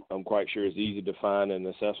 I'm quite sure it's easy to find and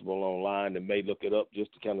accessible online, and may look it up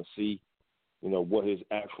just to kind of see, you know, what his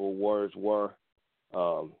actual words were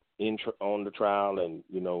on the trial, and,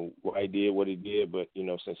 you know, why he did what he did. But, you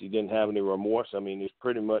know, since he didn't have any remorse, I mean, it's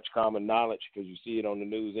pretty much common knowledge because you see it on the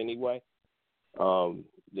news anyway,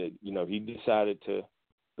 that, you know, he decided to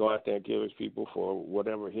go out there and kill his people for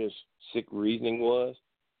whatever his sick reasoning was,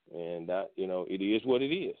 and that, you know, it is what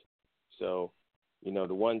it is. So, you know,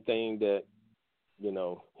 the one thing that, you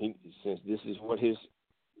know, since this is what his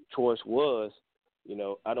choice was, you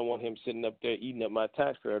know, I don't want him sitting up there eating up my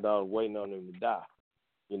taxpayer dollars waiting on him to die.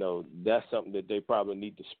 You know, that's something that they probably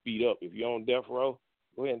need to speed up. If you're on death row,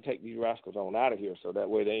 go ahead and take these rascals on out of here so that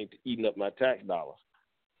way they ain't eating up my tax dollars.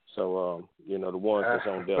 So, you know, the ones that's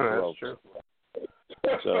on death row. True.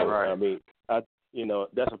 So, right. I mean, you know,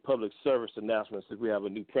 that's a public service announcement since we have a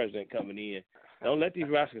new president coming in. Don't let these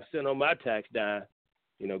rascals sit on my tax dime.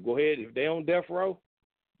 You know, go ahead. If they on death row,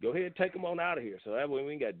 go ahead and take them on out of here. So that way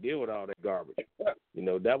we ain't got to deal with all that garbage. You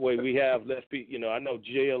know, that way we have less people. You know, I know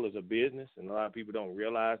jail is a business, and a lot of people don't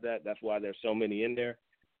realize that. That's why there's so many in there.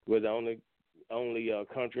 We're the only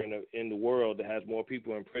country in the world that has more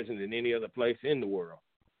people in prison than any other place in the world.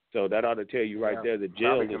 So that ought to tell you right there that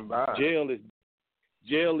jail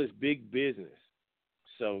is big business.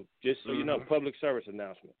 So just so you know, public service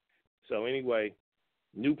announcement. So anyway,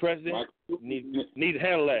 new president need to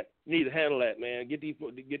handle that. Need to handle that, man. Get these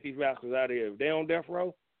rascals out of here. If they on death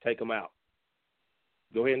row, take them out.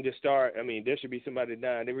 Go ahead and just start. I mean, there should be somebody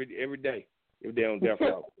dying every day if they're on death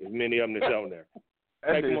row. As many of them that's on there.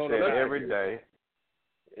 Take them on every day.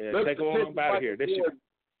 Yeah, take them on out of here.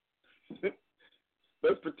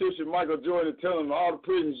 Let's petition Michael Jordan and tell him all the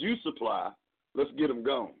prisons you supply, let's get them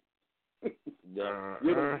gone. Get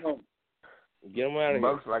them gone. Get them out of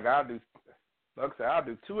here. Buck said, I'll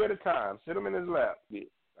do two at a time. Sit them in his lap.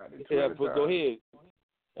 Go ahead.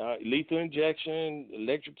 Lethal injection,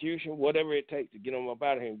 electrocution, whatever it takes to get them up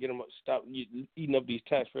out of here and get them stop eating up these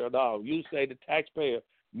taxpayer dollars. You save the taxpayer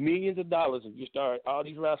millions of dollars if you start all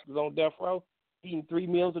these rascals on death row eating 3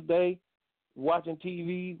 meals a day, watching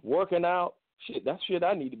TV, working out. Shit, that's shit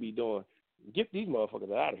I need to be doing. Get these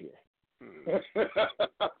motherfuckers out of here.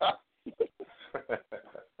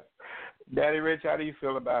 Daddy Rich, how do you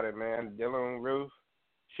feel about it, man? Dylan Roof,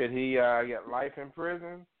 should he get life in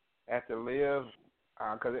prison, have to live?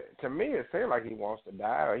 Because to me, it seems like he wants to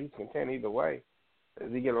die, or he's content either way.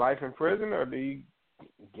 Does he get life in prison, or do you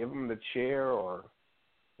give him the chair or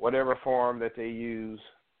whatever form that they use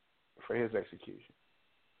for his execution?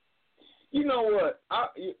 You know what? I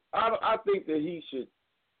think that he should.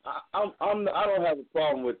 I don't have a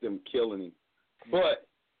problem with them killing him, but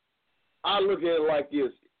I look at it like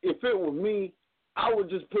this: if it were me, I would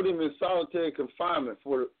just put him in solitary confinement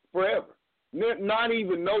for forever. Not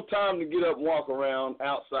even no time to get up and walk around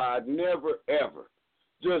outside. Never ever.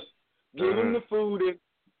 Just give him the food and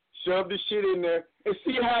shove the shit in there and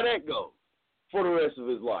see how that goes for the rest of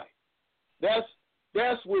his life. That's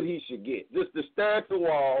what he should get. Just to stare at the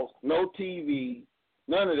walls, no TV,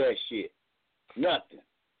 none of that shit. Nothing.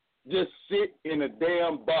 Just sit in a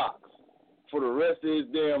damn box for the rest of his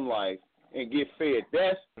damn life and get fed.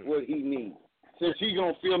 That's what he needs. Since he's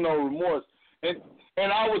going to feel no remorse. And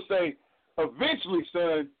I would say, eventually,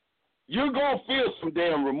 son, you're going to feel some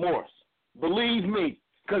damn remorse. Believe me.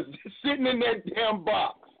 Because sitting in that damn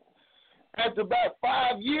box, after about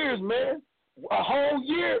 5 years, man, a whole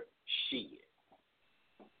year, shit.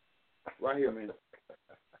 Right here, man.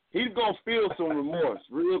 He's going to feel some remorse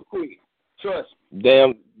real quick. Trust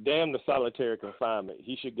me. Damn the solitary confinement.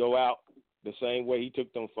 He should go out the same way he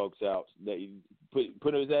took them folks out. They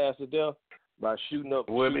put his ass to death by shooting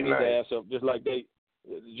his ass up just like they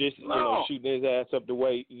shooting his ass up the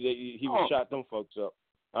way he shot them folks up.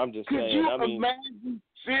 I'm just saying. Could you imagine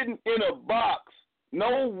sitting in a box,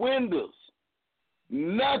 no windows,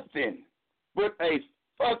 nothing but a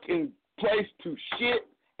fucking place to shit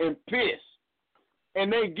and piss,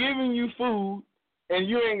 and they giving you food and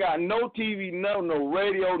you ain't got no TV, no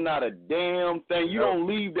radio, not a damn thing. You don't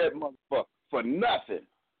leave that motherfucker for nothing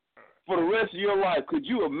for the rest of your life. Could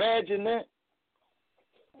you imagine that?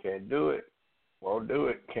 Can't do it. Won't do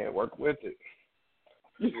it. Can't work with it.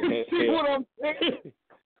 See what I'm saying?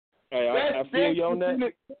 Hey, I feel you on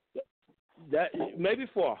that. That maybe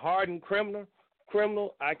for a hardened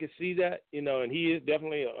criminal, I could see that, and he is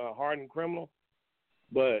definitely a hardened criminal.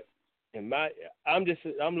 But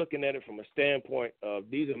I'm looking at it from a standpoint of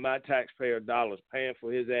these are my taxpayer dollars paying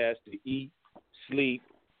for his ass to eat, sleep,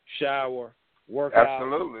 shower, work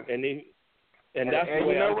Absolutely. out, and that's the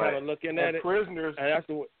way I'm kind of looking at it. Prisoners, and that's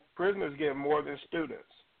the way, prisoners get more than students.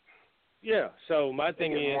 Yeah. So my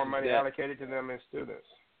thing is more money allocated to them than students.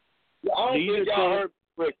 Yeah, I don't think y'all heard,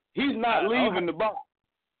 but he's not leaving the box.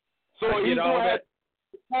 So he's going to have to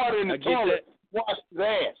part in the toilet, wash his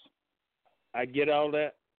ass. I get all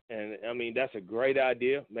that, and I mean that's a great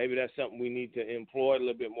idea. Maybe that's something we need to employ a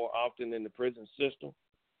little bit more often in the prison system.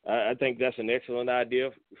 I think that's an excellent idea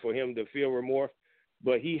for him to feel remorse,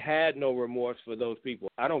 but he had no remorse for those people.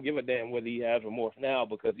 I don't give a damn whether he has remorse now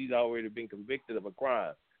because he's already been convicted of a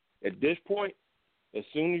crime. At this point, as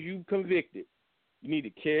soon as you convicted, you need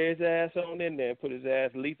to carry his ass on in there and put his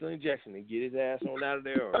ass lethal injection and get his ass on out of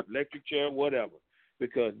there or electric chair, whatever,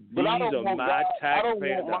 because these are my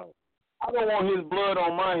taxpayer dollars. I don't want his blood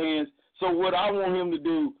on my hands, so what I want him to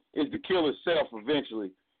do is to kill himself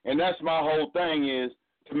eventually. And that's my whole thing is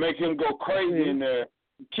to make him go crazy in there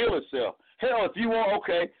and kill himself. Hell, if you want,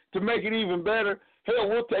 to make it even better, hell,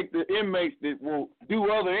 we'll take the inmates that will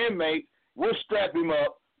do other inmates, we'll strap him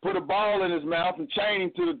up, put a ball in his mouth and chain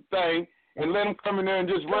him to the thing, and let him come in there and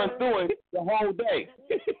just run through it the whole day.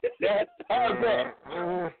 How's that?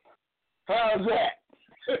 How's that?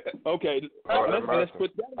 Okay, let's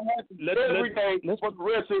put every day for the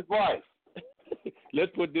rest of his life.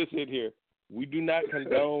 Let's put this in here. We do not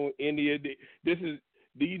condone any of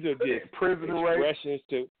these are just prison expressions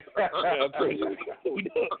to prison.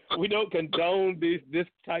 We don't condone this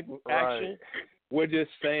type of action. Right. We're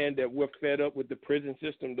just saying that we're fed up with the prison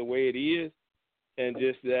system the way it is, and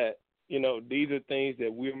just that these are things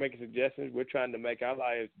that we're making suggestions. We're trying to make our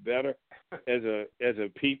lives better as a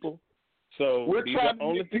people. So we're these trying are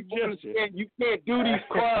only to get people to suggestions. understand you can't do these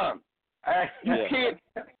crimes. You can't.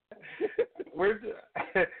 We're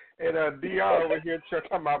and DR over here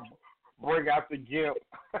talking about bring out the gimp.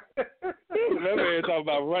 Remember they talking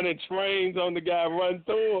about running trains on the guy run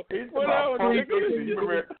through.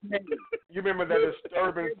 You remember that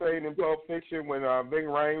disturbing scene in Pulp Fiction when Ving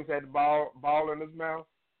Rhames had the ball in his mouth?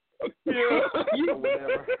 Yeah.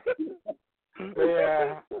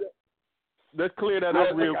 Let's clear that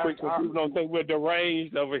up real quick so people don't think we're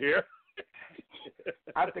deranged over here.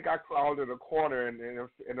 I think I crawled in a corner in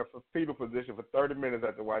a fetal position for 30 minutes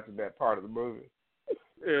after watching that part of the movie.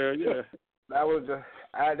 Yeah. That was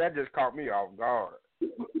that just caught me off guard.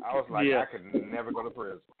 I was like, I could never go to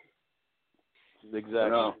prison. Exactly.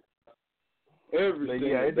 No. Everything.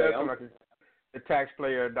 Yeah, it does seem like the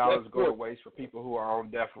taxpayer dollars go to waste for people who are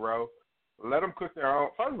on death row. Let them cook their own.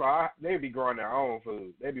 First of all, they'd be growing their own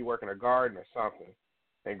food. They'd be working a garden or something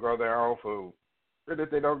and grow their own food. But if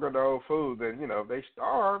they don't grow their own food, then, if they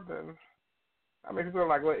starve, then, I mean, people are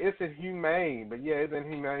like, well, it's inhumane. But, yeah, it's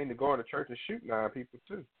inhumane to go into church and shoot 9 people,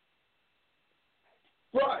 too.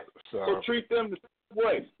 Right. So treat them the same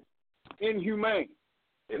way. Inhumane.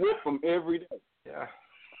 Whip them every day. Yeah.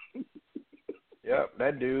 Yep,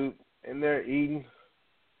 that dude in there eating.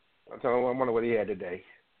 I wonder what he had today.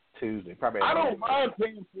 Tuesday. Probably. I don't mind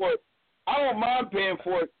paying for it. I don't mind paying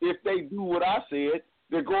for it if they do what I said.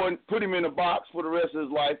 They're going to put him in a box for the rest of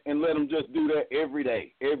his life and let him just do that every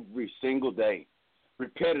day, every single day,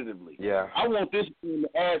 repetitively. Yeah. I want this man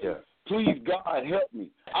to ask him, please, God, help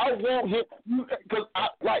me. I want him, because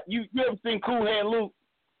you ever seen Cool Hand Luke?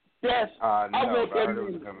 Yes. No, I want that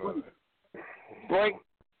man to break.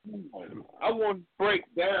 I want to break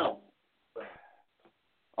down.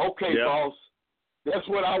 Okay, boss. That's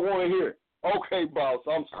what I want to hear. Okay, boss.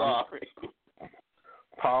 I'm sorry.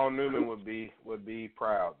 Paul Newman would be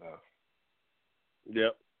proud though.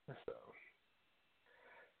 Yep. So,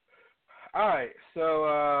 all right.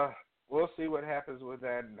 So we'll see what happens with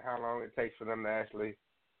that and how long it takes for them to actually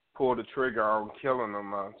pull the trigger on killing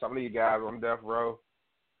them. Some of these guys on death row,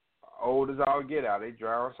 old as all get out. They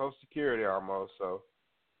draw on Social Security almost. So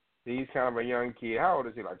he's kind of a young kid. How old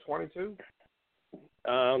is he? Like 22? I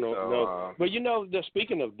don't know. But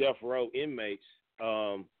speaking of death row inmates,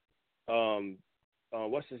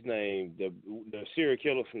 what's his name? The serial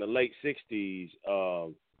killer from the late '60s,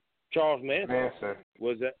 Charles Manson.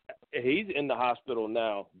 Was that? He's in the hospital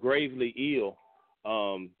now, gravely ill,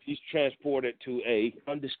 He's transported to a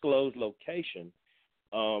undisclosed location.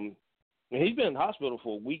 And he's been in the hospital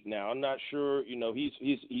for a week now. I'm not sure.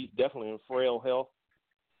 He's definitely in frail health,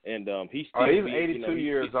 and he's 82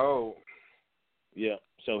 years old. Yeah,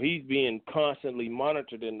 so he's being constantly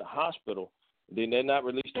monitored in the hospital. Then they're not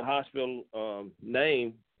released the hospital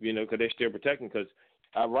name, because they're still protecting. Because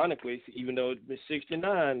ironically, even though it's been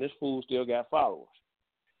 69, this fool still got followers.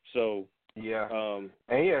 So yeah,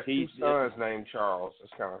 and he has two sons named Charles.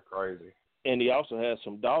 It's kind of crazy. And he also has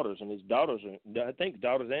some daughters, and his daughters I think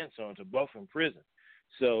daughters and sons are both in prison.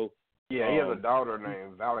 So yeah, he has a daughter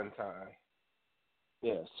named Valentine.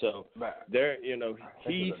 Yeah, so there,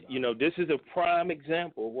 he's, this is a prime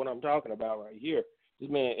example of what I'm talking about right here. This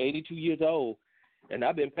man, 82 years old, and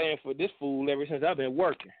I've been paying for this fool ever since I've been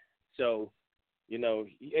working. So, he's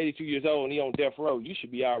 82 years old and he on death row. You should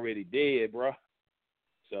be already dead, bro.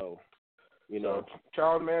 So, So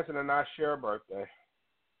Charles Manson and I share a birthday.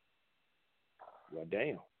 Well,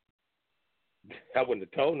 damn. I wouldn't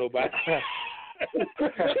have told nobody.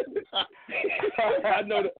 I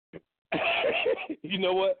know that. You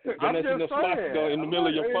know what? I'm just saying. In the middle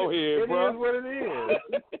of your forehead, bro. It is what it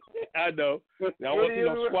is. I know. Now, I want to see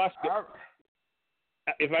no swastika.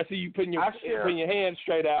 If I see you putting your hand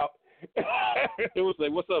straight out, it was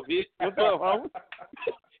like, "What's up, Hit? What's up, homie?"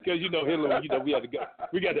 Because Hitler, we had to go.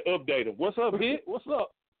 We got to update him. What's up, Hit? What's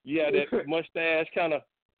up? You had that mustache kind of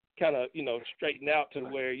straightened out to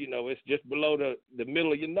where it's just below the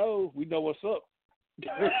middle of your nose. We know what's up.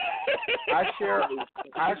 I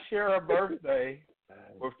share a birthday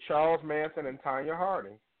with Charles Manson and Tanya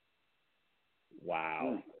Harding.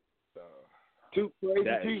 Wow. So, two crazy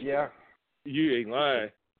people. Yeah. You ain't lying.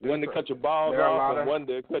 One to cut your balls off and one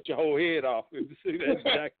to cut your whole head off. See, that's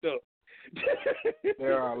jacked up.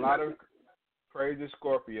 There are a lot of crazy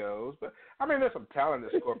Scorpios, but I mean, there's some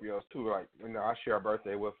talented Scorpios too. Like, I share a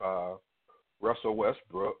birthday with Russell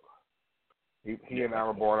Westbrook. He and I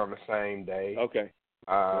were born on the same day. Okay.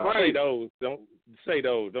 Say those. Don't say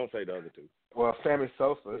those. Don't say the other two. Well, Sammy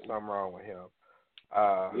Sosa, there's something wrong with him.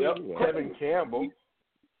 Kevin Campbell.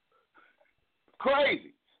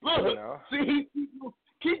 Crazy. Look, see,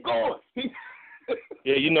 keep going.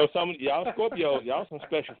 Yeah, some y'all Scorpios, y'all some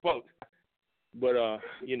special folks. But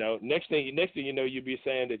next thing you know, you'll be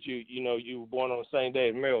saying that you were born on the same day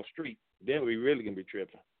as Meryl Streep. Then we really gonna be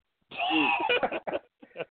tripping.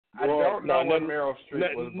 I don't know when Meryl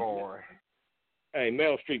Streep was born. Hey,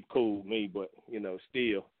 Meryl Streep cool with me, but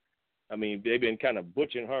still, I mean, they've been kind of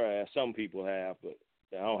butchering her ass. Some people have, but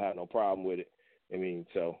I don't have no problem with it. I mean,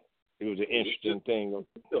 so it was an interesting thing.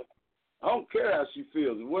 I don't care how she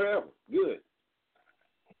feels, whatever. Good.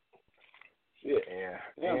 Shit.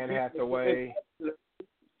 Yeah. Anne Hathaway,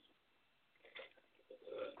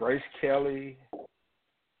 Grace Kelly.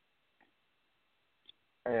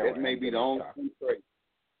 That may be the only thing.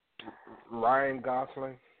 Ryan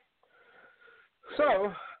Gosling.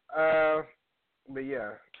 So, but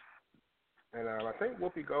yeah, and I think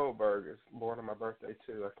Whoopi Goldberg is born on my birthday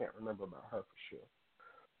too. I can't remember about her for sure.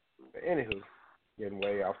 But anywho, getting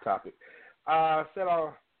way off topic. I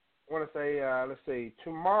want to say, let's see,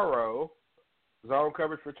 tomorrow, Zone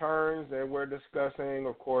Coverage returns, and we're discussing,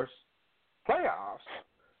 of course, playoffs.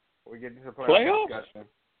 We get into playoff discussion.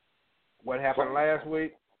 What happened last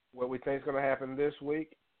week, what we think is going to happen this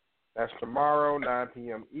week. That's tomorrow, 9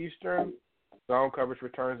 p.m. Eastern. Zone Coverage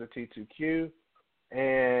returns to T2Q.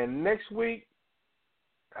 And next week,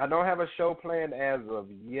 I don't have a show planned as of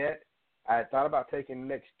yet. I thought about taking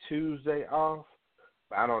next Tuesday off,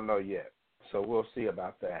 but I don't know yet. So we'll see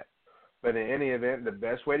about that. But in any event, the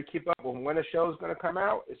best way to keep up with when a show is going to come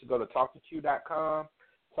out is to go to TalkToQ.com,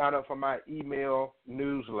 sign up for my email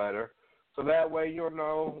newsletter. So that way you'll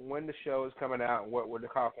know when the show is coming out and what we're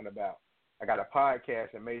talking about. I got a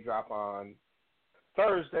podcast that may drop on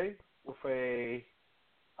Thursday with a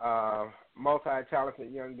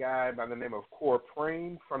multi-talented young guy by the name of Core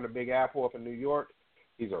Preem from the Big Apple up in New York.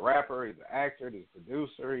 He's a rapper, he's an actor, he's a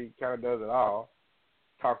producer, he kind of does it all.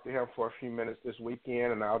 Talked to him for a few minutes this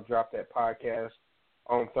weekend, and I'll drop that podcast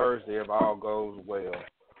on Thursday if all goes well.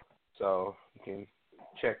 So you can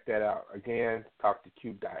check that out. Again,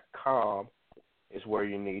 TalkToQ.com is where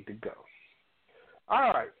you need to go.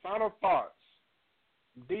 All right, final thoughts.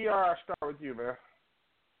 DR, I'll start with you, man.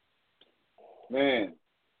 Man,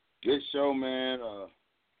 good show, man.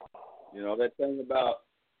 That thing about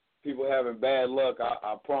people having bad luck,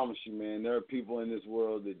 I promise you, man, there are people in this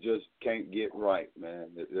world that just can't get right, man.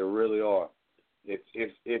 There really are.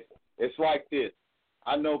 It's like this.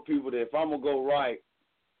 I know people that if I'm going to go right,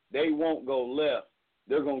 they won't go left.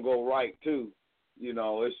 They're going to go right, too.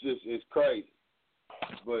 It's crazy.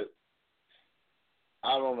 But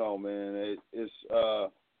don't know, man. It's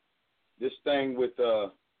this thing with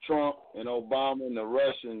Trump and Obama and the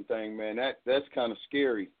Russian thing, man. That's kind of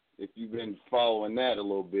scary if you've been following that a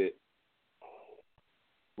little bit,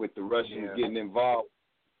 with the Russians getting involved,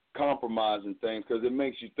 compromising things, because it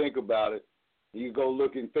makes you think about it. You go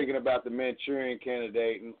looking, thinking about the Manchurian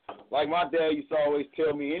Candidate, and like my dad used to always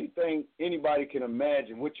tell me, anything anybody can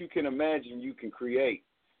imagine, what you can imagine, you can create.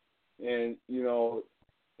 And, you know,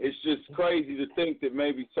 it's just crazy to think that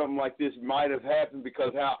maybe something like this might have happened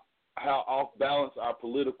because how off balance our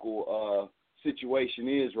political situation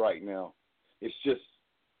is right now. It's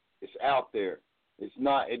out there. It's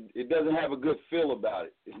not. It doesn't have a good feel about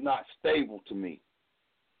it. It's not stable to me,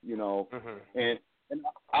 you know. And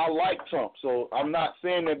I like Trump, so I'm not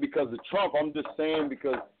saying that because of Trump. I'm just saying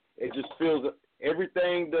because it just feels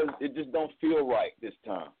everything does. It just don't feel right this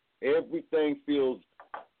time. Everything feels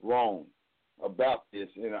wrong about this,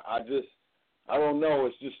 and I don't know.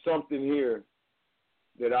 It's just something here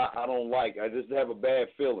that I don't like. I just have a bad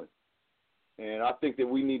feeling, and I think that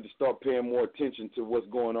we need to start paying more attention to what's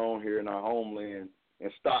going on here in our homeland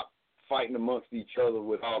and stop fighting amongst each other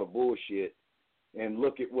with all the bullshit and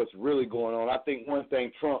look at what's really going on. I think one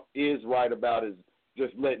thing Trump is right about is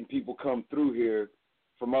just letting people come through here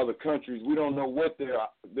from other countries. We don't know what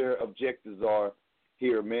their objectives are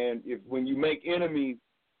here, man. When you make enemies,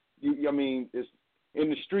 it's in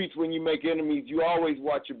the streets. When you make enemies, you always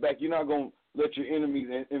watch your back. You're not going to let your enemies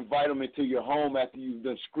invite them into your home after you've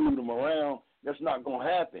done screwed them around. That's not going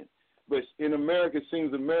to happen. But in America, it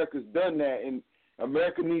seems America's done that, and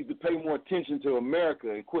America needs to pay more attention to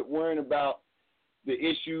America and quit worrying about the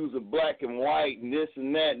issues of black and white and this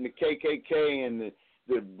and that and the KKK and the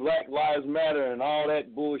Black Lives Matter and all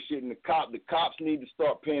that bullshit. And the cops need to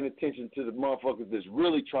start paying attention to the motherfuckers that's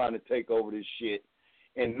really trying to take over this shit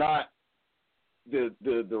and not the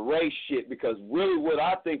race shit, because really what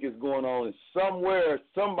I think is going on is somewhere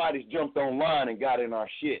somebody's jumped online and got in our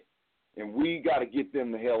shit, and we got to get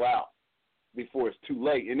them the hell out before it's too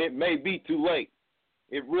late. And it may be too late.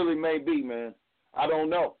 It really may be, man. I don't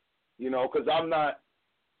know, because I'm not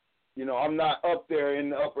up there in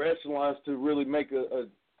the upper echelons to really make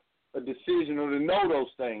a decision or to know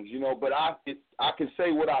those things, But I can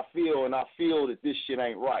say what I feel, and I feel that this shit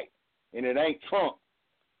ain't right, and it ain't Trump.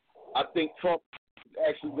 I think Trump is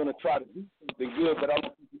actually going to try to do something good, but I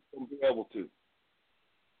don't think he's going to be able to.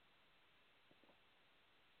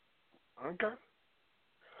 Okay.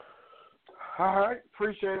 All right.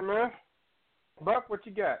 Appreciate it, man. Buck, what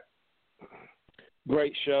you got?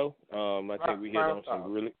 Great show. I think we hit on some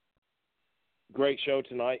really great show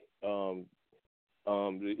tonight. A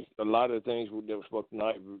lot of the things that were spoken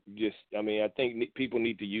tonight, I think people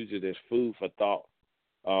need to use it as food for thought.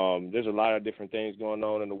 There's a lot of different things going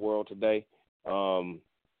on in the world today, that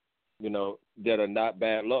are not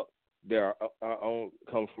bad luck. They're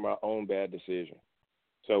come from our own bad decision.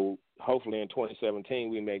 So hopefully in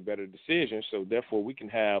 2017 we make better decisions, so therefore we can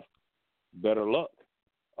have better luck.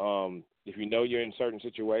 If you know you're in certain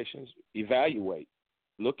situations, evaluate.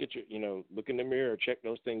 Look at look in the mirror, check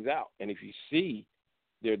those things out. And if you see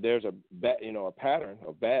there's a bad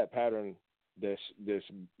pattern that's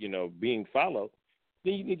being followed,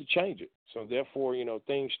 then you need to change it. So therefore,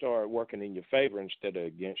 things start working in your favor instead of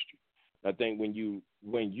against you. I think when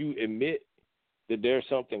you admit that there's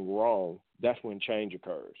something wrong, that's when change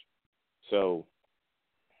occurs. So,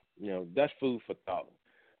 that's food for thought.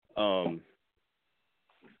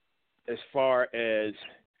 As far as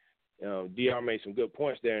DR made some good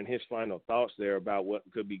points there in his final thoughts there about what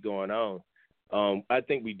could be going on. I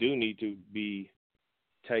think we do need to be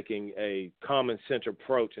taking a common sense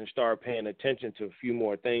approach and start paying attention to a few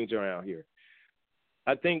more things around here.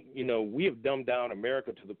 I think, we have dumbed down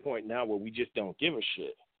America to the point now where we just don't give a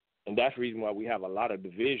shit. And that's the reason why we have a lot of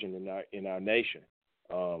division in our nation.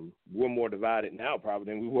 We're more divided now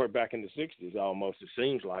probably than we were back in the 60s almost, it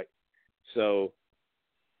seems like. So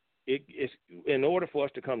it's in order for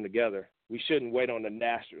us to come together, we shouldn't wait on a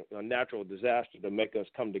natural disaster to make us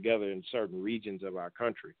come together in certain regions of our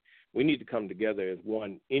country. We need to come together as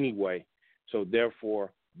one anyway. So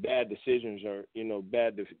therefore, bad decisions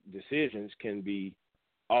can be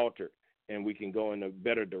altered, and we can go in a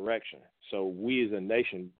better direction. So we as a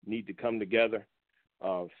nation need to come together,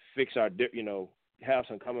 fix our, have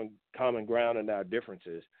some common ground in our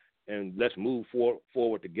differences, and let's move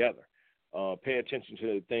forward together. Pay attention to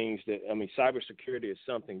the things cybersecurity is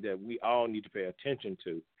something that we all need to pay attention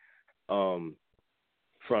to.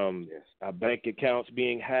 From our bank accounts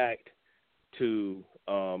being hacked to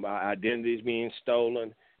our identities being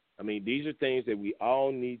stolen. These are things that we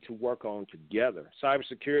all need to work on together.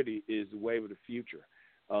 Cybersecurity is the wave of the future.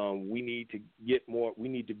 we need to get more. We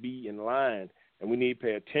need to be in line, and we need to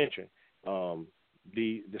pay attention.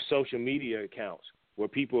 The social media accounts where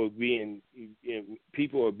people are being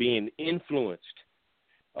influenced,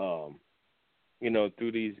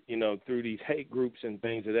 through these hate groups and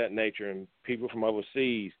things of that nature, and people from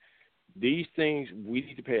overseas. These things we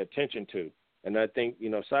need to pay attention to, and I think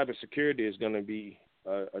cybersecurity is going to be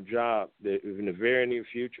a job that in the very near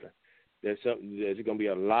future. There's going to be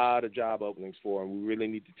a lot of job openings for, and we really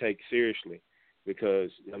need to take seriously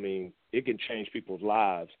because it can change people's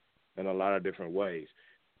lives in a lot of different ways.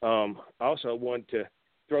 Also, I want to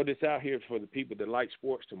throw this out here for the people that like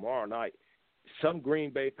sports tomorrow night. Some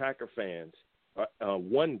Green Bay Packer fans,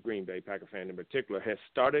 one Green Bay Packer fan in particular, has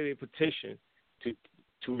started a petition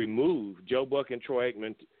to remove Joe Buck and Troy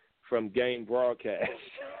Aikman from game broadcasts.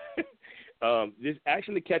 This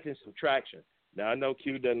actually catching some traction. Now, I know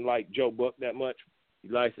Q doesn't like Joe Buck that much. He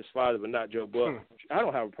likes his father, but not Joe Buck. I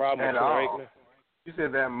don't have a problem with Troy Aikman. You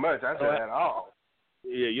said that much. I said at all.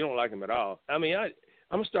 Yeah, you don't like him at all.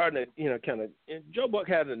 I'm starting to, kind of. Joe Buck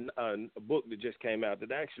had a book that just came out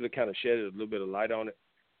that actually kind of shedded a little bit of light on it.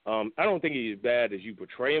 I don't think he's as bad as you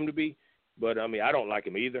portray him to be, but I don't like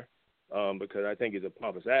him either because I think he's a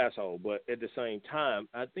pompous asshole. But at the same time,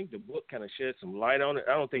 I think the book kind of sheds some light on it.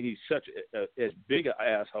 I don't think he's such as big an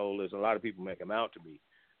asshole as a lot of people make him out to be.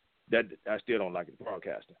 That I still don't like his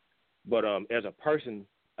broadcasting. But as a person,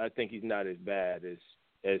 I think he's not as bad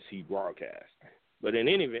as he broadcasts. But in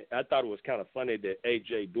any event, I thought it was kind of funny that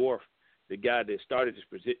A.J. Dorff, the guy that started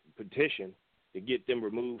this petition to get them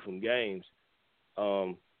removed from games,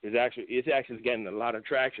 it's actually getting a lot of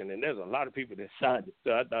traction, and there's a lot of people that signed it.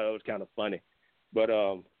 So I thought it was kind of funny. But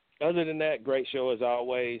other than that, great show as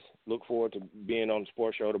always. Look forward to being on the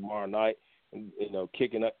sports show tomorrow night, and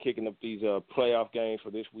kicking up these playoff games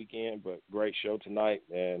for this weekend. But great show tonight,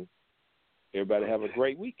 and everybody have a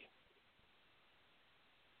great week.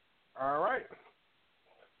 All right.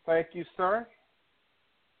 Thank you, sir.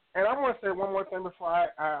 And I want to say one more thing before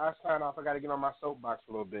I sign off. I got to get on my soapbox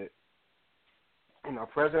a little bit.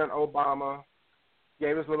 President Obama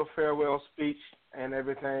gave his little farewell speech and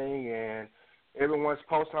everything, and everyone's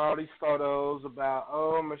posting all these photos about,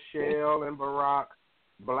 Michelle and Barack,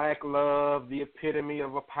 black love, the epitome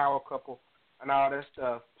of a power couple, and all that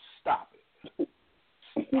stuff. Stop it.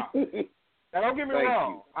 Stop it. Now, don't get me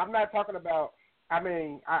wrong. I'm not talking about,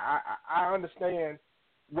 I understand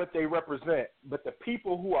what they represent, but the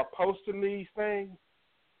people who are posting these things,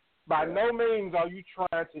 by no means are you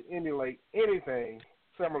trying to emulate anything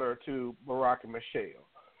similar to Barack and Michelle.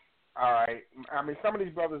 All right? Some of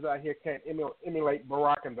these brothers out here can't emulate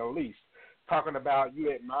Barack in the least, talking about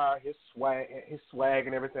you admire his swag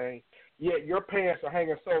and everything, yet your pants are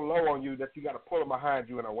hanging so low on you that you got to pull them behind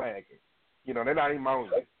you in a wagon. They're not even on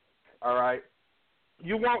you. All right?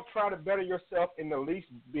 You won't try to better yourself in the least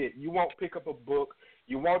bit. You won't pick up a book.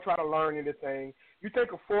 You won't try to learn anything. You think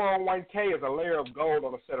a 401k is a layer of gold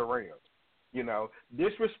on a set of rims.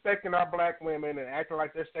 Disrespecting our black women and acting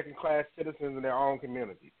like they're second-class citizens in their own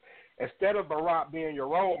communities. Instead of Barack being your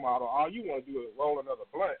role model, all you want to do is roll another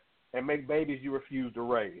blunt and make babies you refuse to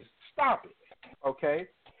raise. Stop it, okay?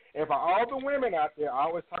 And for all the women out there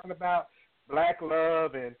always talking about black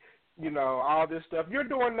love and, all this stuff, you're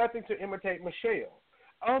doing nothing to imitate Michelle.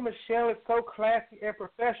 Oh, Michelle is so classy and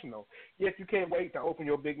professional, yet you can't wait to open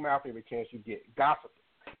your big mouth every chance you get, gossiping,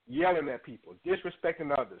 yelling at people,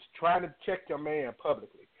 disrespecting others, trying to check your man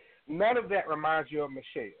publicly. None of that reminds you of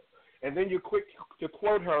Michelle. And then you're quick to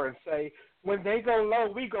quote her and say, when they go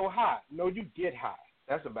low, we go high. No, you get high.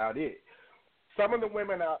 That's about it. Some of the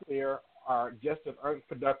women out there are just as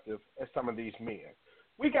unproductive as some of these men.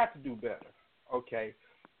 We got to do better, okay?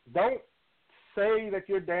 Don't say that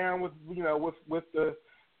you're down with, with the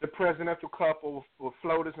presidential couple, with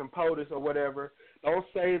FLOTUS and POTUS or whatever. Don't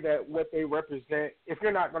say that what they represent if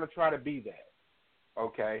you're not going to try to be that,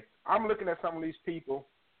 okay? I'm looking at some of these people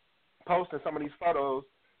posting some of these photos,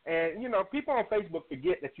 and, people on Facebook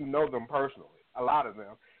forget that you know them personally, a lot of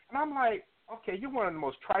them. And I'm like, okay, you're one of the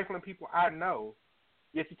most trifling people I know,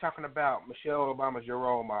 yet you're talking about Michelle Obama's your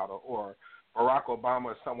role model or Barack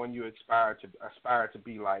Obama is someone you aspire to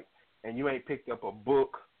be like, and you ain't picked up a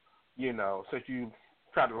book, since you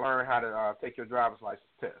try to learn how to take your driver's license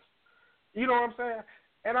test. You know what I'm saying?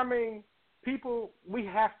 And people, we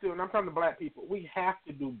have to, and I'm talking to black people, we have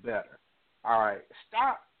to do better. All right?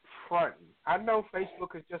 Stop fronting. I know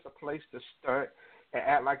Facebook is just a place to stunt and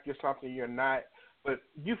act like you're something you're not, but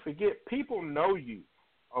you forget people know you,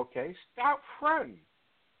 okay? Stop fronting.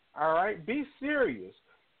 All right? Be serious.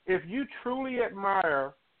 If you truly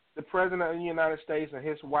admire the President of the United States and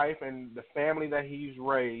his wife and the family that he's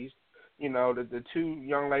raised, the two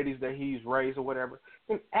young ladies that he's raised or whatever,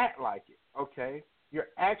 then act like it, okay? Your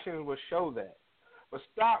actions will show that. But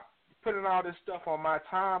stop putting all this stuff on my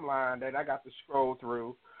timeline that I got to scroll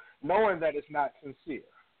through, knowing that it's not sincere,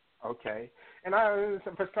 okay? And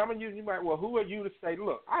for some of you might, well, who are you to say,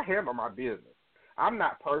 look, I handle my business. I'm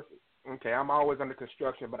not perfect, okay? I'm always under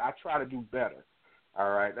construction, but I try to do better,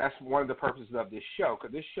 all right? That's one of the purposes of this show,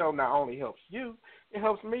 because this show not only helps you, it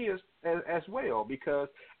helps me as well, because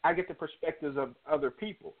I get the perspectives of other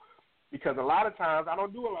people. Because a lot of times I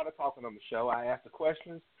don't do a lot of talking on the show. I ask the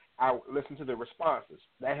questions. I listen to the responses.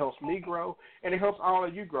 That helps me grow, and it helps all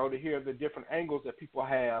of you grow to hear the different angles that people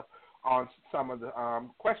have on some of the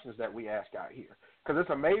questions that we ask out here. Because it's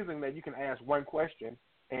amazing that you can ask one question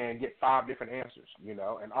and get 5 different answers,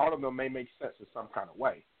 and all of them may make sense in some kind of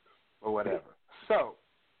way or whatever. So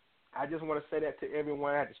I just want to say that to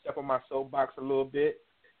everyone. I had to step on my soapbox a little bit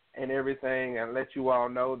and everything and let you all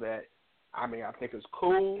know that, I think it's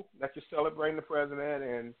cool that you're celebrating the president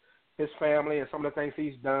and his family and some of the things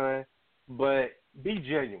he's done, but be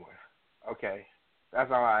genuine, okay? That's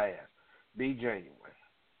all I ask. Be genuine.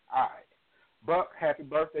 All right. Buck, happy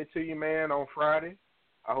birthday to you, man, on Friday.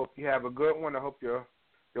 I hope you have a good one. I hope your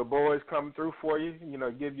boys come through for you,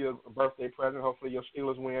 give you a birthday present. Hopefully your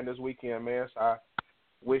Steelers win this weekend, man. So I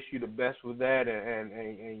wish you the best with that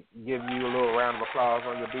and give you a little round of applause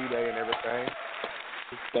on your B-Day and everything.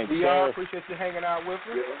 Thanks, we sir. Appreciate you hanging out with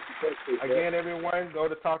us. Again, everyone, go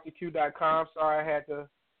to talktaq.com. Sorry I had to,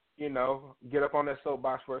 get up on that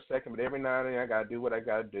soapbox for a second, but every now and then I got to do what I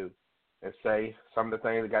got to do and say some of the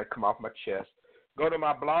things that got to come off my chest. Go to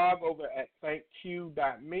my blog over at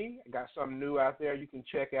thankq.me. I got something new out there you can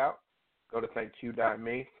check out. Go to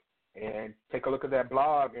thankq.me and take a look at that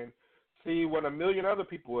blog and see what 1 million other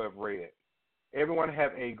people have read. Everyone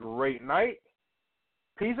have a great night.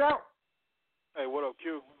 Peace out. Hey, what up,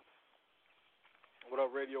 Q? What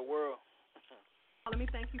up, Radio World? Let me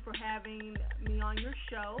thank you for having me on your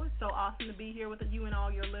show. It's so awesome to be here with you and all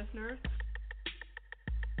your listeners.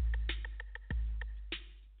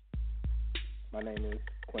 My name is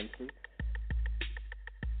Quincy,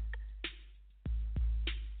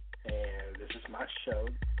 and this is my show,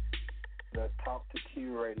 the Talk to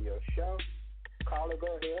Q radio show. Caller, go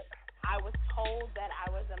ahead. I was told that I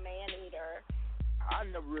was a man-eater. I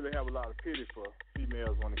never really have a lot of pity for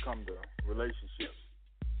females when it comes to relationships.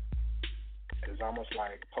 It's almost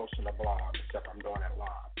like posting a blog, except I'm doing it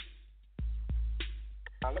live.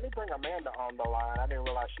 Now, let me bring Amanda on the line. I didn't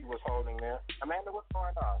realize she was holding there. Amanda, what's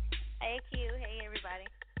going on? Hey, Q. Hey, everybody.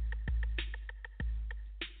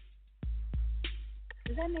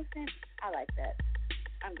 Does that make sense? I like that.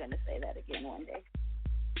 I'm going to say that again one day.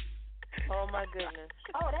 Oh, my goodness.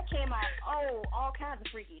 Oh, that came out, all kinds of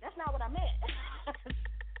freaky. That's not what I meant.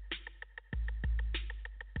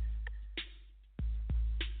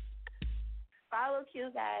 Follow Q,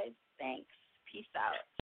 guys. Thanks. Peace out.